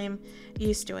stuff. I am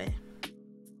used to it.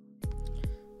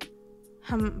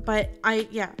 But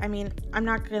I'm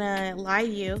not gonna lie to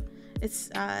you. It's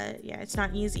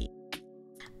not easy.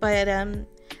 But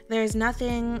there's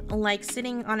nothing like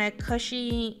sitting on a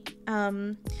cushy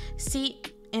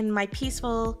seat in my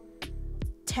peaceful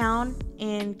town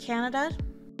in Canada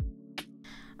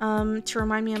to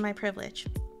remind me of my privilege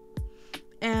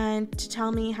and to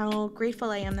tell me how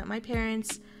grateful I am that my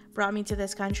parents brought me to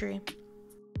this country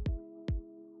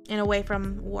and away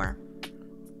from war.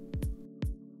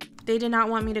 They did not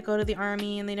want me to go to the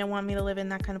army, and they didn't want me to live in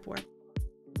that kind of war.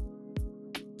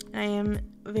 I am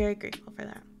very grateful for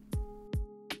that.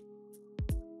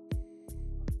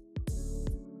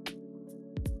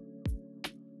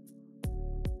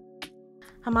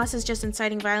 Hamas is just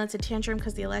inciting violence and tantrum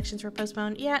because the elections were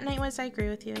postponed. Yeah, Nightwish, I agree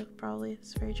with you. Probably.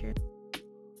 It's very true.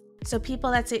 So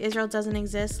people that say Israel doesn't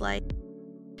exist, but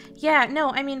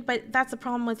that's the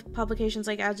problem with publications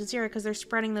like Al Jazeera, because they're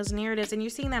spreading those narratives, and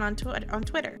you're seeing that on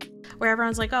Twitter, where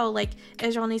everyone's like, oh, like,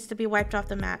 Israel needs to be wiped off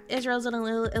the map. Israel's an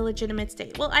illegitimate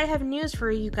state. Well, I have news for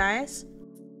you guys.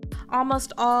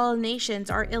 Almost all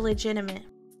nations are illegitimate.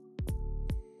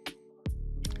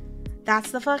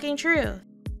 That's the fucking truth.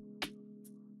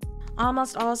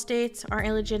 Almost all states are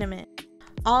illegitimate.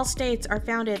 All states are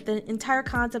founded, the entire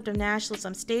concept of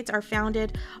nationalism, states are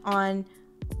founded on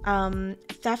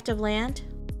theft of land.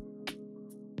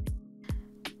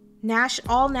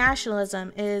 All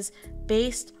nationalism is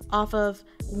based off of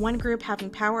one group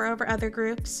having power over other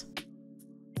groups.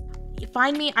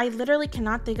 I literally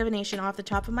cannot think of a nation off the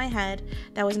top of my head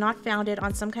that was not founded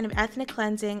on some kind of ethnic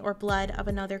cleansing or blood of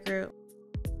another group.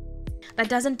 That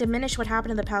doesn't diminish what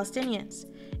happened to the Palestinians.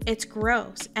 It's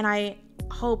gross, and I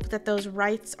hope that those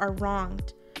rights are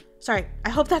wronged. Sorry,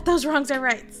 I hope that those wrongs are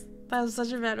rights. That was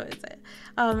such a bad way to say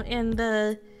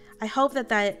it. I hope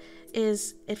that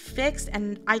is fixed,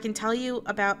 and I can tell you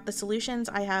about the solutions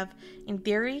I have in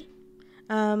theory.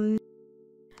 But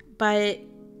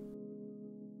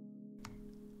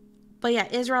yeah,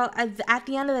 Israel, at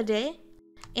the end of the day,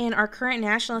 in our current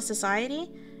nationalist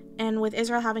society, and with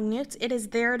Israel having nukes, it is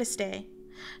there to stay.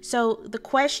 So the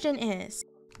question is,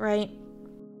 right,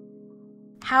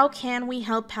 how can we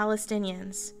help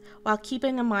Palestinians while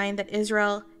keeping in mind that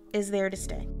Israel is there to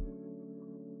stay?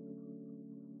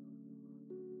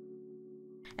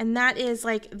 And that is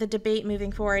like the debate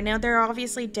moving forward. Now, they're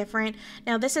obviously different.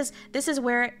 Now, this is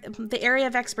where the area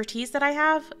of expertise that I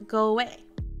have go away.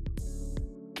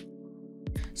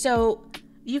 So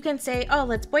you can say, oh,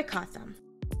 let's boycott them.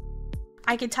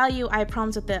 I can tell you I have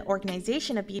problems with the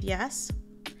organization of BDS,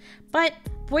 but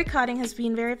boycotting has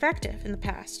been very effective in the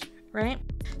past, right?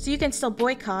 So you can still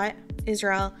boycott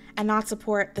Israel and not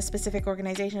support the specific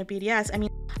organization of BDS. I mean,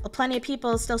 plenty of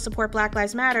people still support Black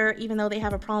Lives Matter, even though they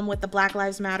have a problem with the Black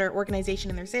Lives Matter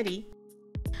organization in their city.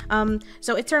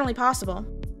 So it's certainly possible.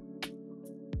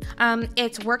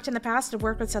 It's worked in the past. It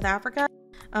worked with South Africa.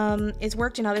 It's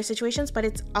worked in other situations, but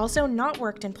it's also not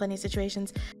worked in plenty of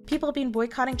situations. People have been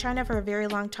boycotting China for a very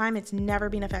long time. It's never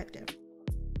been effective.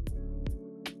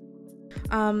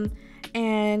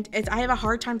 And I have a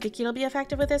hard time thinking it'll be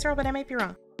effective with Israel, but I might be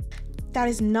wrong. That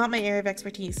is not my area of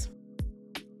expertise.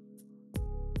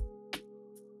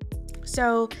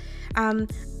 So,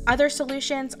 other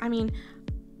solutions, I mean,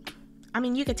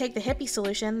 you could take the hippie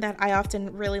solution that I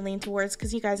often really lean towards,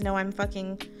 because you guys know I'm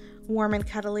fucking warm and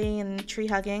cuddly and tree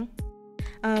hugging,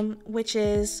 which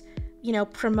is,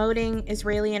 promoting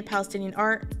Israeli and Palestinian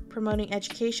art, promoting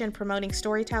education, promoting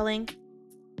storytelling,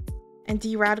 and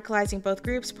de-radicalizing both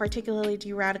groups, particularly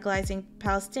de-radicalizing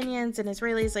Palestinians and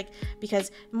Israelis, because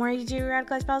the more you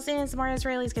de-radicalize Palestinians, the more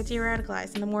Israelis get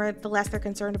de-radicalized, and the less they're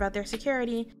concerned about their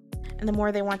security, and the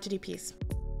more they want to do peace.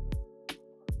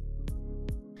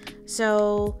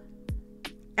 So,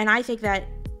 and I think that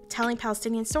telling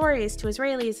Palestinian stories to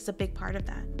Israelis is a big part of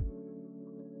that.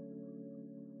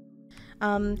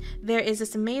 There is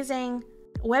this amazing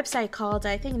website called,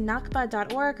 I think,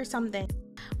 nakba.org or something,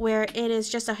 where it is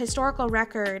just a historical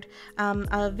record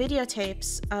of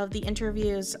videotapes of the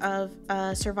interviews of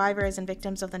survivors and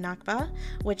victims of the Nakba,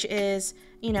 which is,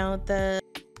 you know,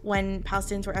 when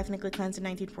Palestinians were ethnically cleansed in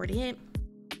 1948.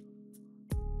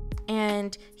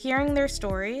 And hearing their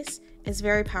stories is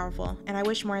very powerful, and I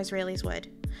wish more Israelis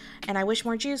would. And I wish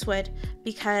more Jews would,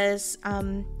 because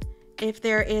if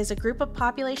there is a group of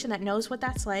population that knows what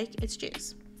that's like, it's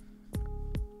Jews.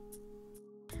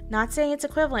 Not saying it's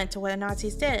equivalent to what the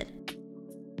Nazis did,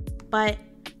 but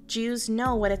Jews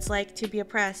know what it's like to be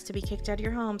oppressed, to be kicked out of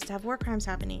your homes, to have war crimes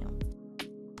happen to you.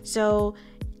 So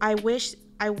I wish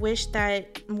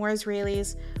that more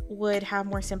Israelis would have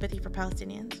more sympathy for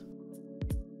Palestinians.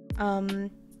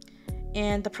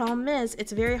 And the problem is,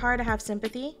 it's very hard to have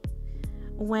sympathy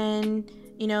when,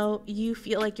 you know, you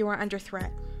feel like you are under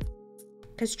threat.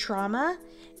 Because trauma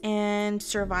and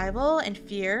survival and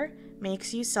fear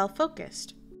makes you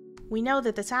self-focused. We know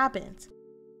that this happens.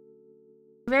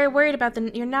 You're very worried about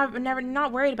you're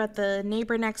not worried about the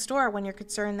neighbor next door when you're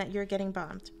concerned that you're getting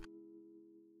bombed.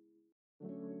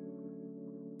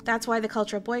 That's why the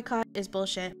cultural boycott is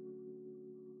bullshit.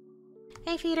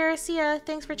 Hey Peter, see ya.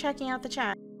 Thanks for checking out the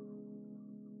chat.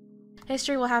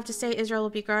 History will have to say Israel will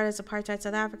be regarded as apartheid.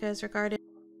 South Africa is regarded.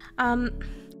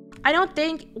 I don't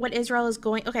think what Israel is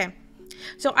going... Okay,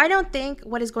 so I don't think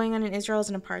what is going on in Israel is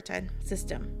an apartheid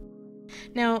system.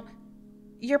 Now,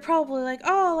 you're probably like,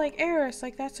 oh, like, Eris,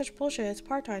 like, that's such bullshit. It's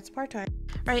apartheid,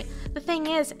 right? The thing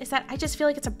is that I just feel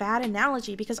like it's a bad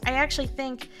analogy, because I actually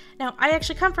think... Now, I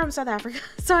actually come from South Africa,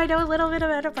 so I know a little bit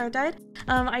about apartheid.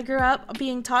 I grew up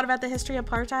being taught about the history of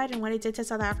apartheid and what it did to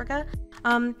South Africa.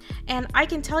 And I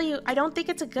can tell you, I don't think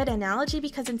it's a good analogy,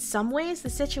 because in some ways, the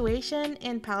situation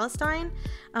in Palestine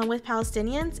with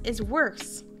Palestinians is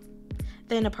worse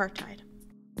than apartheid.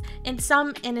 In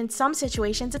some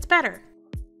situations, it's better.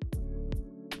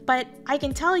 But I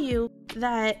can tell you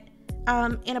that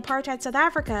in apartheid South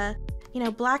Africa, you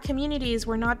know, black communities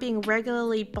were not being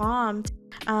regularly bombed,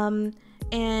 and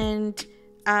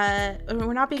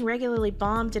we're not being regularly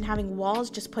bombed and having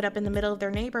walls just put up in the middle of their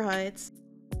neighborhoods,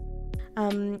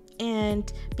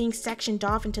 and being sectioned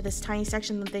off into this tiny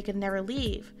section that they could never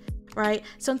leave, right?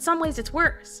 So in some ways it's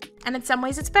worse, and in some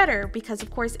ways it's better, because of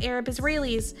course Arab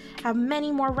Israelis have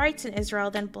many more rights in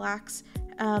Israel than blacks,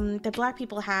 that black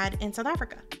people had in South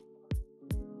Africa.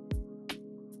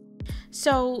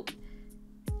 So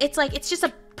it's like, it's just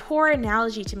a poor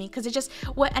analogy to me, because it just,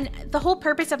 and the whole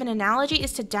purpose of an analogy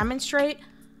is to demonstrate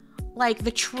like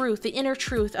the truth, the inner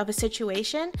truth of a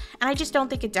situation, and I just don't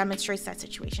think it demonstrates that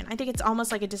situation. I think it's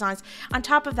almost like a dishonest. On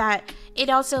top of that, it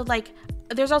also, like,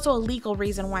 there's also a legal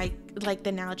reason why, like, the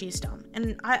analogy is dumb,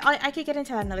 and I could get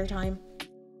into that another time.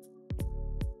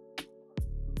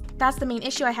 That's the main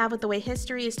issue I have with the way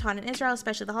history is taught in Israel,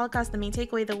 especially the Holocaust. The main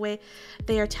takeaway, the way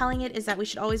they are telling it, is that we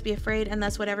should always be afraid, and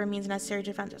thus whatever means necessary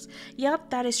to defend us. Yep,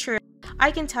 that is true.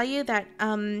 I can tell you that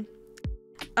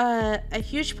a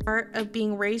huge part of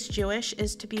being raised Jewish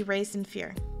is to be raised in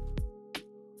fear.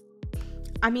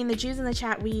 I mean, the Jews in the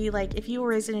chat, we, like, if you were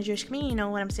raised in a Jewish community, you know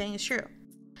what I'm saying is true.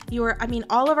 I mean,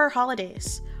 all of our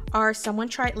holidays are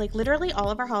literally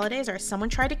all of our holidays are someone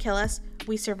tried to kill us,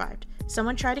 we survived.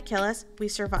 Someone tried to kill us, we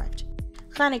survived.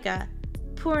 Hanukkah,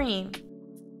 Purim,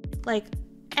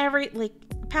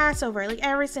 Passover,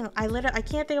 every single, I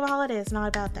can't think of a holiday that's not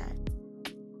about that.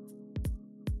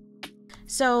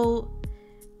 So,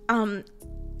 and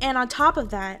on top of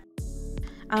that,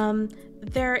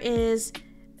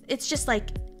 it's just like,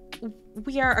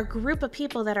 we are a group of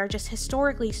people that are just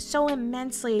historically so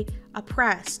immensely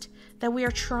oppressed that we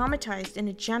are traumatized in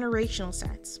a generational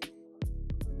sense.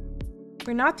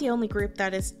 We're not the only group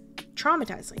that is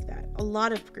traumatized like that. A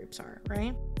lot of groups are,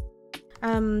 right?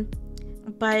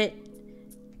 But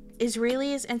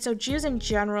Israelis, and so Jews in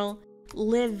general,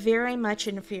 live very much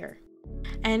in fear.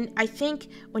 And I think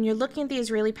when you're looking at the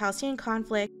Israeli-Palestinian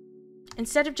conflict,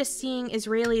 instead of just seeing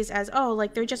Israelis as, oh,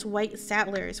 like, they're just white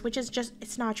settlers, which is just,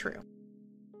 it's not true.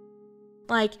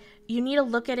 Like, you need to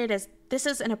look at it as, this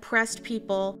is an oppressed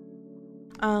people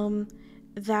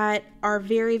that are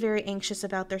very, very anxious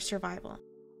about their survival.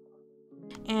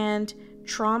 And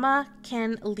trauma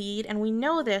can lead, and we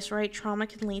know this, right? Trauma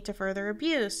can lead to further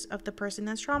abuse of the person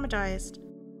that's traumatized.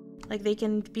 Like, they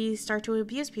can start to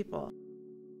abuse people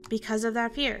because of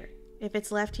that fear, if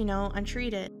it's left,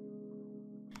 untreated.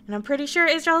 And I'm pretty sure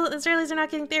Israelis are not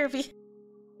getting therapy.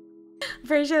 I'm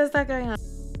pretty sure that's not going on.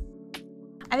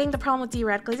 I think the problem with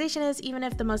de-radicalization is even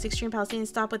if the most extreme Palestinians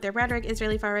stop with their rhetoric,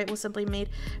 Israeli far-right will simply made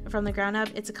from the ground up.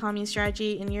 It's a communist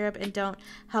strategy in Europe and don't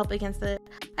help against the...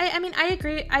 I mean, I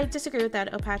agree. I disagree with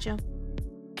that, Opacho.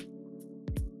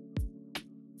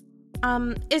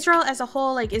 Israel as a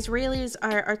whole, like Israelis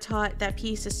are taught that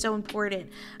peace is so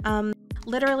important.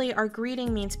 Literally, our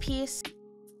greeting means peace.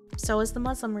 So is the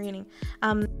Muslim greeting.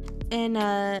 In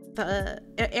the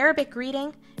Arabic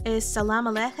greeting is salam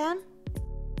aleichem.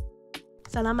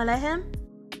 Salam aleichem.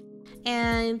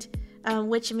 And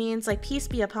which means like peace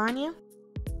be upon you.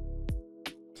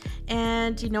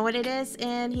 And you know what it is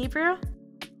in Hebrew?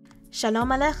 Shalom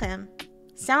aleichem.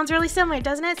 Sounds really similar,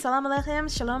 doesn't it? Salam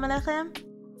aleichem, shalom aleichem.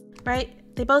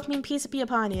 Right? They both mean peace be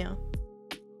upon you.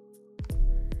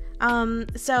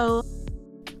 So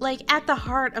like at the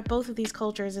heart of both of these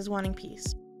cultures is wanting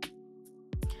peace.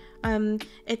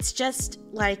 It's just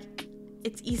like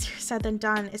it's easier said than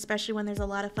done, especially when there's a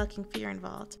lot of fucking fear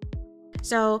involved.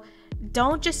 So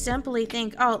don't just simply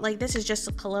think, oh, like this is just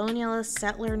a colonialist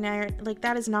settler narrative. Like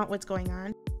that is not what's going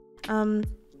on.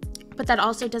 But that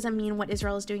also doesn't mean what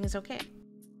Israel is doing is okay.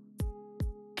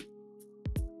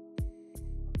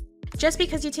 Just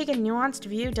because you take a nuanced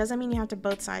view doesn't mean you have to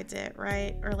both sides it,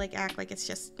 right? Or like act like it's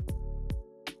just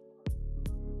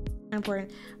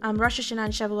important. Rosh Hashanah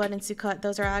and Shavuot and Sukkot,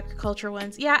 those are agriculture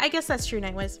ones. Yeah, I guess that's true,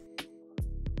 Nightwiz.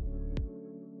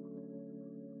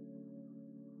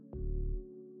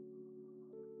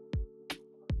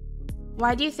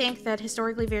 Why do you think that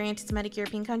historically very anti-Semitic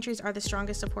European countries are the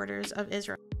strongest supporters of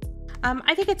Israel?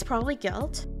 I think it's probably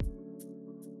guilt.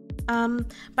 But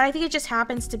I think it just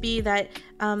happens to be that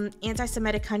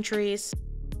anti-Semitic countries,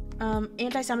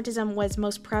 anti-Semitism was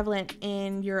most prevalent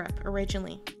in Europe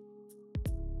originally.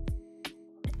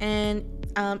 And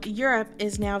Europe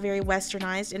is now very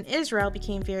westernized, and Israel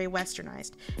became very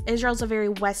westernized. Israel's a very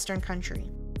Western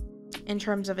country in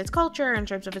terms of its culture, in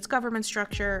terms of its government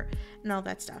structure, and all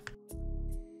that stuff.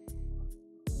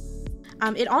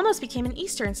 It almost became an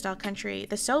Eastern style country.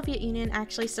 The Soviet Union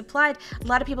actually supplied, a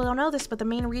lot of people don't know this, but the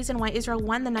main reason why Israel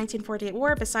won the 1948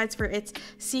 war, besides for its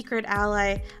secret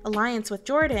ally alliance with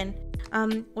Jordan,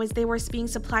 was they were being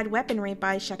supplied weaponry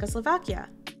by Czechoslovakia.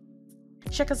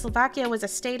 Czechoslovakia was a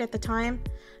state at the time,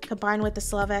 combined with the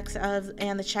Slovaks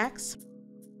and the Czechs.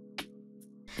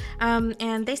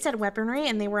 And they sent weaponry,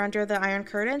 and they were under the Iron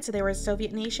Curtain, so they were a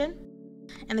Soviet nation.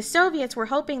 And the Soviets were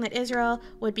hoping that Israel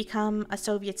would become a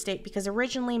Soviet state because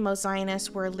originally most Zionists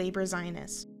were labor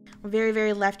Zionists, very,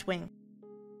 very left-wing.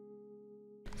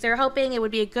 So they were hoping it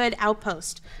would be a good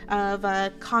outpost of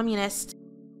a communist,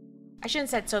 I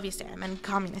shouldn't have said Soviet state, I meant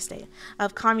communist state,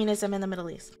 of communism in the Middle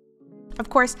East. Of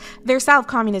course, their style of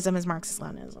communism is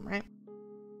Marxist-Leninism, right?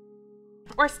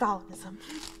 Or Stalinism.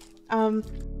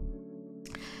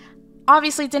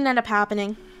 Obviously, it didn't end up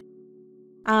happening.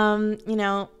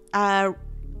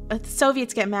 The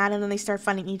Soviets get mad and then they start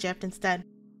funding Egypt instead.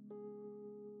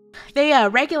 They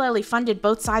regularly funded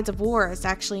both sides of wars,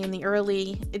 actually, in the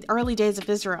early days of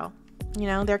Israel. You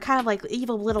know, they're kind of like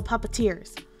evil little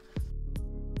puppeteers.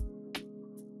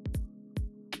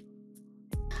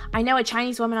 I know a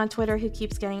Chinese woman on Twitter who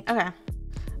keeps getting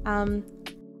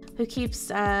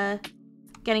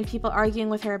getting people arguing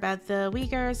with her about the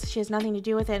Uyghurs. She has nothing to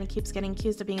do with it and keeps getting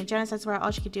accused of being a genocide. So all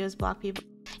she could do is block people.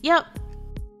 Yep.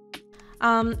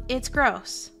 It's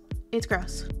gross. It's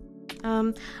gross.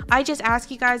 I just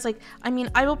ask you guys, like, I mean,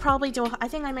 I will probably I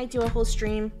think I might do a whole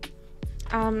stream,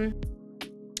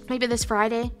 maybe this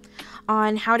Friday,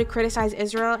 on how to criticize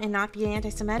Israel and not be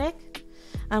anti-Semitic.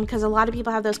 Because a lot of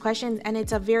people have those questions, and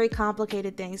it's a very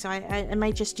complicated thing. So I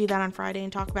might just do that on Friday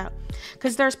and talk about,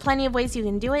 because there's plenty of ways you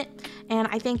can do it. And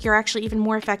I think you're actually even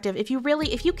more effective if you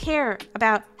care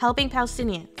about helping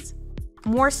Palestinians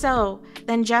more so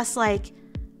than just like,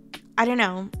 I don't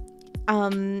know,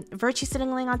 virtue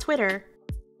signaling on Twitter.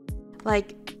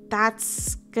 Like,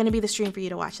 that's going to be the stream for you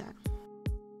to watch that.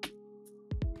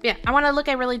 Yeah, I want to look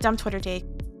at really dumb Twitter take.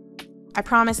 I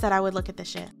promised that I would look at this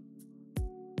shit.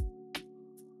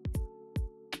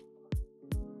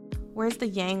 Where's the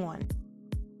Yang one?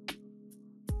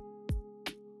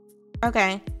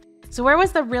 Okay. So where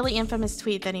was the really infamous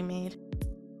tweet that he made?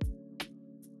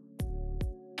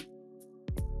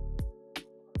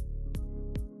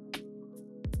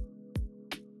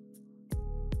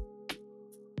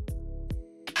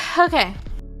 Okay.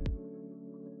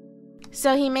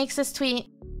 So he makes this tweet.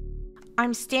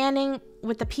 I'm standing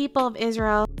with the people of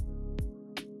Israel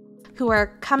who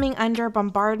are coming under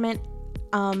bombardment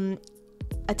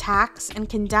attacks and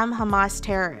condemn Hamas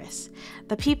terrorists.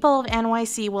 The people of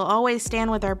NYC will always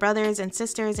stand with our brothers and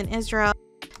sisters in Israel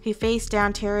who face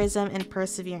down terrorism and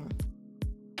persevere.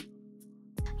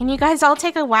 Can you guys all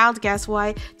take a wild guess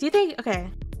why? Do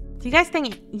you guys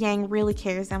think Yang really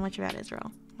cares that much about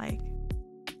Israel? Like,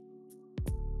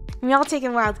 can we all take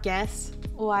a wild guess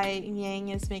why Yang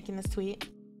is making this tweet?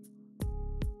 Do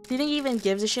you think he even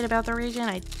gives a shit about the region?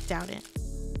 I doubt it.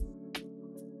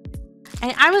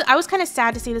 And I was kind of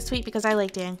sad to see this tweet because I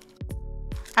liked Yang.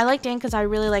 I liked Yang because I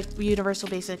really like universal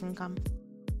basic income.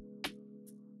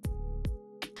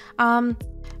 Well,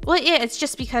 yeah, it's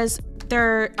just because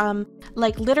there,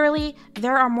 like, literally,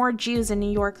 there are more Jews in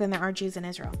New York than there are Jews in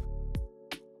Israel.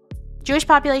 Jewish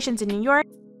populations in New York.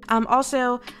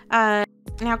 Also,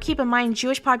 now keep in mind,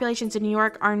 Jewish populations in New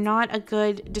York are not a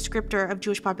good descriptor of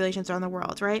Jewish populations around the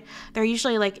world, right? They're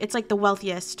usually like, it's like the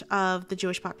wealthiest of the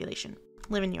Jewish population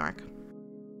live in New York. And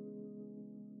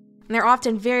they're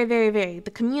often very, very, very,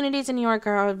 the communities in New York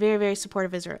are very, very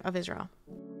supportive of Israel.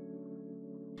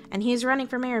 And he's running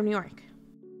for mayor of New York.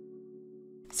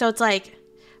 So it's like,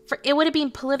 it would have been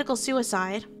political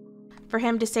suicide for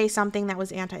him to say something that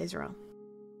was anti-Israel.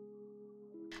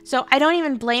 So I don't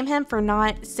even blame him for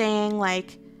not saying,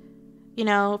 like, you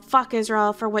know, fuck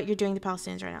Israel for what you're doing to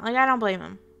Palestinians right now. Like, I don't blame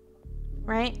him,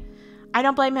 right? I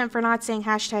don't blame him for not saying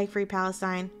hashtag free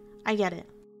Palestine. I get it.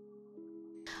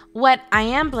 What I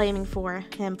am blaming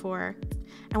him for,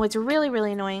 and what's really,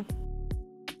 really annoying,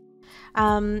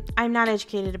 I'm not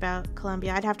educated about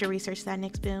Colombia. I'd have to research that,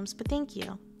 Nick's Booms, but thank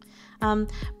you.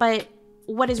 But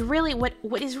what is really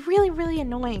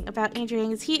annoying about Andrew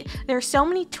Yang is there are so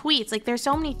many tweets, like there's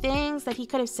so many things that he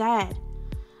could have said.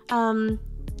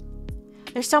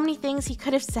 There's so many things he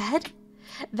could have said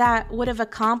that would have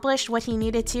accomplished what he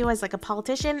needed to as like a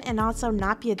politician and also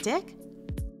not be a dick.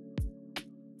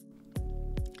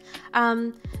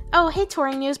 Oh, hey,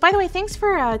 Touring News. By the way, thanks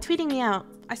for tweeting me out.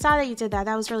 I saw that you did that.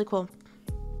 That was really cool.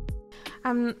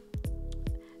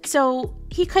 So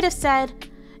he could have said,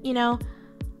 you know,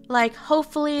 like,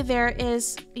 hopefully there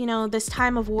is, you know, this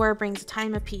time of war brings a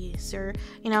time of peace, or,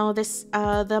 you know, this,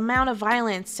 the amount of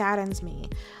violence saddens me,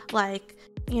 like,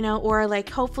 you know, or like,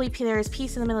 hopefully there is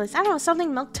peace in the Middle East. I don't know,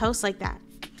 something milquetoast like that.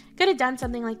 Could have done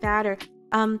something like that, or,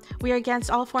 we are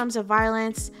against all forms of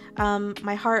violence.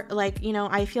 My heart, like, you know,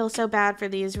 I feel so bad for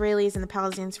the Israelis and the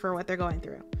Palestinians for what they're going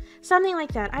through. Something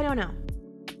like that. I don't know.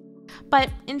 But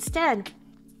instead,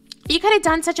 you could have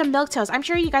done such a milquetoast. I'm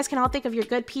sure you guys can all think of your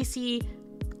good PC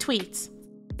tweets.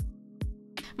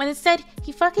 But instead,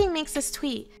 he fucking makes this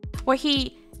tweet where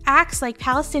he acts like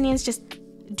Palestinians just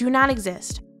do not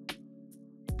exist.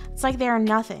 It's like they are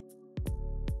nothing.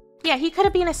 Yeah, he could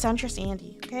have been a centrist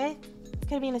Andy, okay?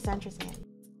 Could have been a centrist Andy.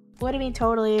 Would have been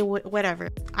totally whatever.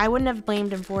 I wouldn't have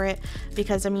blamed him for it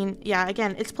because, I mean, yeah,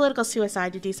 again, it's political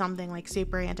suicide to do something like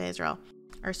super anti-Israel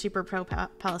or super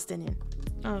pro-Palestinian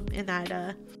in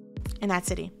that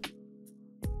city.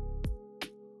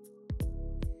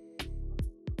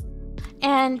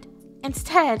 And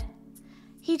instead,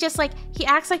 he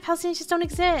acts like Palestinians just don't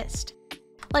exist.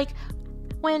 Like,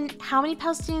 how many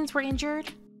Palestinians were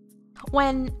injured?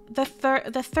 When the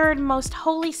third most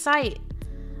holy site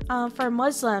for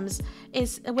Muslims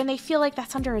is when they feel like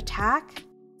that's under attack,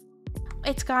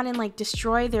 it's gotten like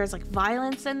destroyed. There's like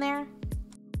violence in there.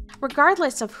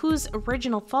 Regardless of whose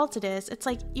original fault it is, it's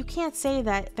like you can't say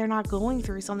that they're not going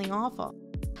through something awful.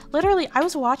 Literally, I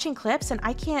was watching clips and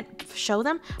I can't show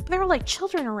them, but there were like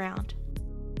children around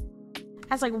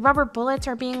as like rubber bullets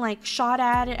are being like shot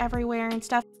at it everywhere and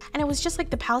stuff. And it was just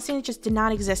like the Palestinians just did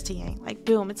not exist to Yang. Like,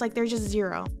 boom, it's like they're just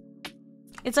zero.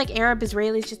 It's like Arab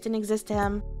Israelis just didn't exist to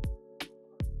him.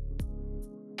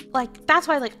 Like, that's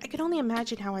why, like, I could only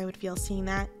imagine how I would feel seeing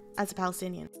that as a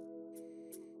Palestinian.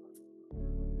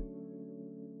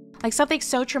 Like, something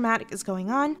so traumatic is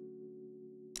going on.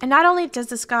 And not only does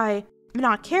this guy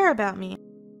not care about me,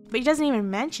 but he doesn't even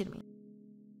mention me.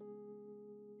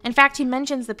 In fact, he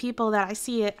mentions the people that I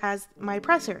see it as my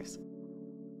oppressors.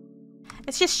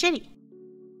 It's just shitty.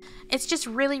 It's just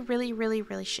really, really, really,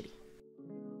 really shitty.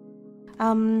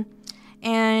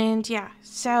 And yeah,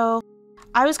 so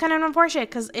I was kind of unfortunate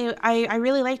because I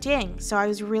really liked Yang, so I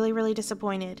was really, really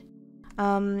disappointed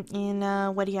in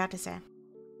what he had to say.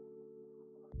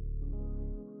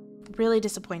 Really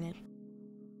disappointed.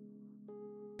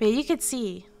 But you could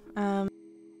see, oh,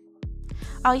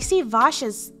 you see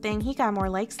Vash's thing, he got more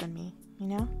likes than me, you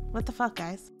know? What the fuck,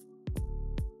 guys?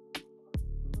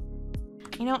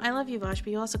 You know, I love you, Vash,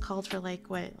 but you also called for, like,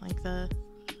 what? Like, the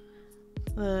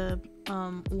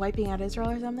wiping out Israel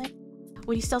or something?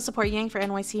 Would you still support Yang for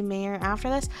NYC mayor after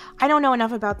this? I don't know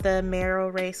enough about the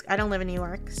mayoral race. I don't live in New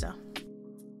York, so.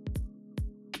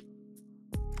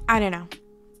 I don't know.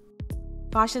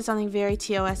 Vash did something very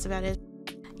TOS about it.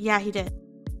 Yeah, he did.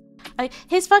 Like,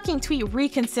 his fucking tweet,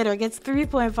 reconsider, gets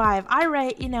 3.5. I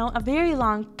write, you know, a very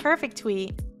long, perfect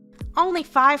tweet. Only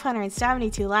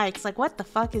 572 likes. Like, what the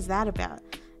fuck is that about?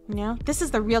 You know? This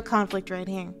is the real conflict right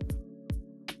here.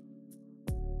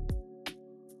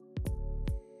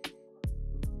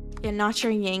 Yeah, not sure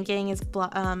Yang Gang is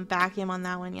back him on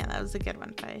that one. Yeah, that was a good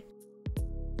one, Faye.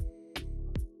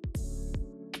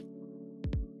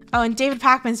 Oh, and David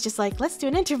Pakman's just like, let's do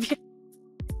an interview.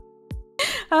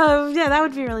 Yeah, that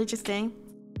would be really interesting.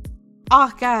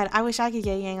 Oh, God, I wish I could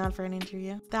get Yang on for an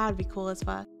interview. That would be cool as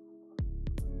fuck.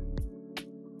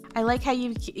 I like how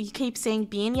you keep saying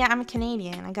bean. Yeah, I'm a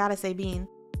Canadian. I gotta say bean.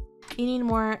 You need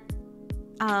more,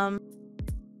 oh,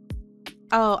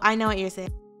 I know what you're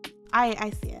saying.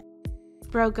 I see it.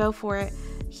 Bro, go for it.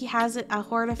 He has a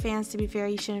horde of fans, to be fair.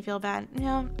 You shouldn't feel bad.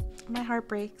 No, my heart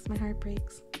breaks. My heart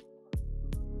breaks.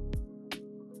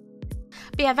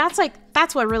 But yeah,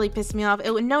 that's what really pissed me off.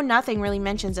 Nothing really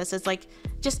mentions this. It's like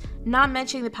just not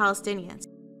mentioning the Palestinians.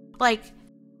 Like,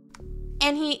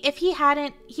 and he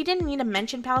didn't need to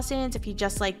mention Palestinians if he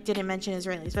just like didn't mention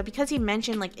Israelis. But because he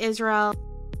mentioned like Israel,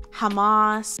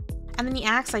 Hamas, and then he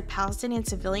acts like Palestinian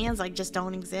civilians like just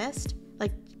don't exist.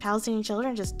 Like Palestinian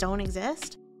children just don't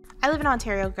exist. I live in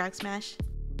Ontario, Greg Smash.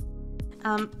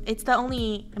 It's the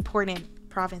only important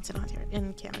province in Ontario,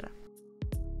 in Canada.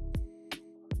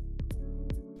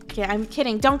 Okay, I'm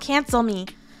kidding. Don't cancel me.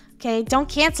 Okay, don't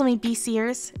cancel me,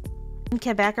 BCers and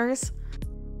Quebecers.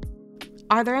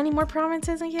 Are there any more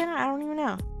provinces in Canada? I don't even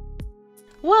know.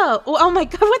 Whoa. Oh my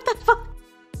god, what the fuck?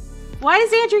 Why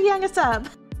is Andrew Yang a sub?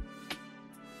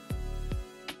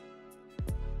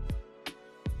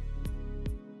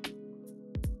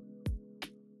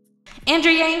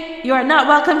 Andrew Yang, you are not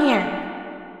welcome here.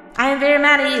 I am very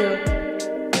mad at you.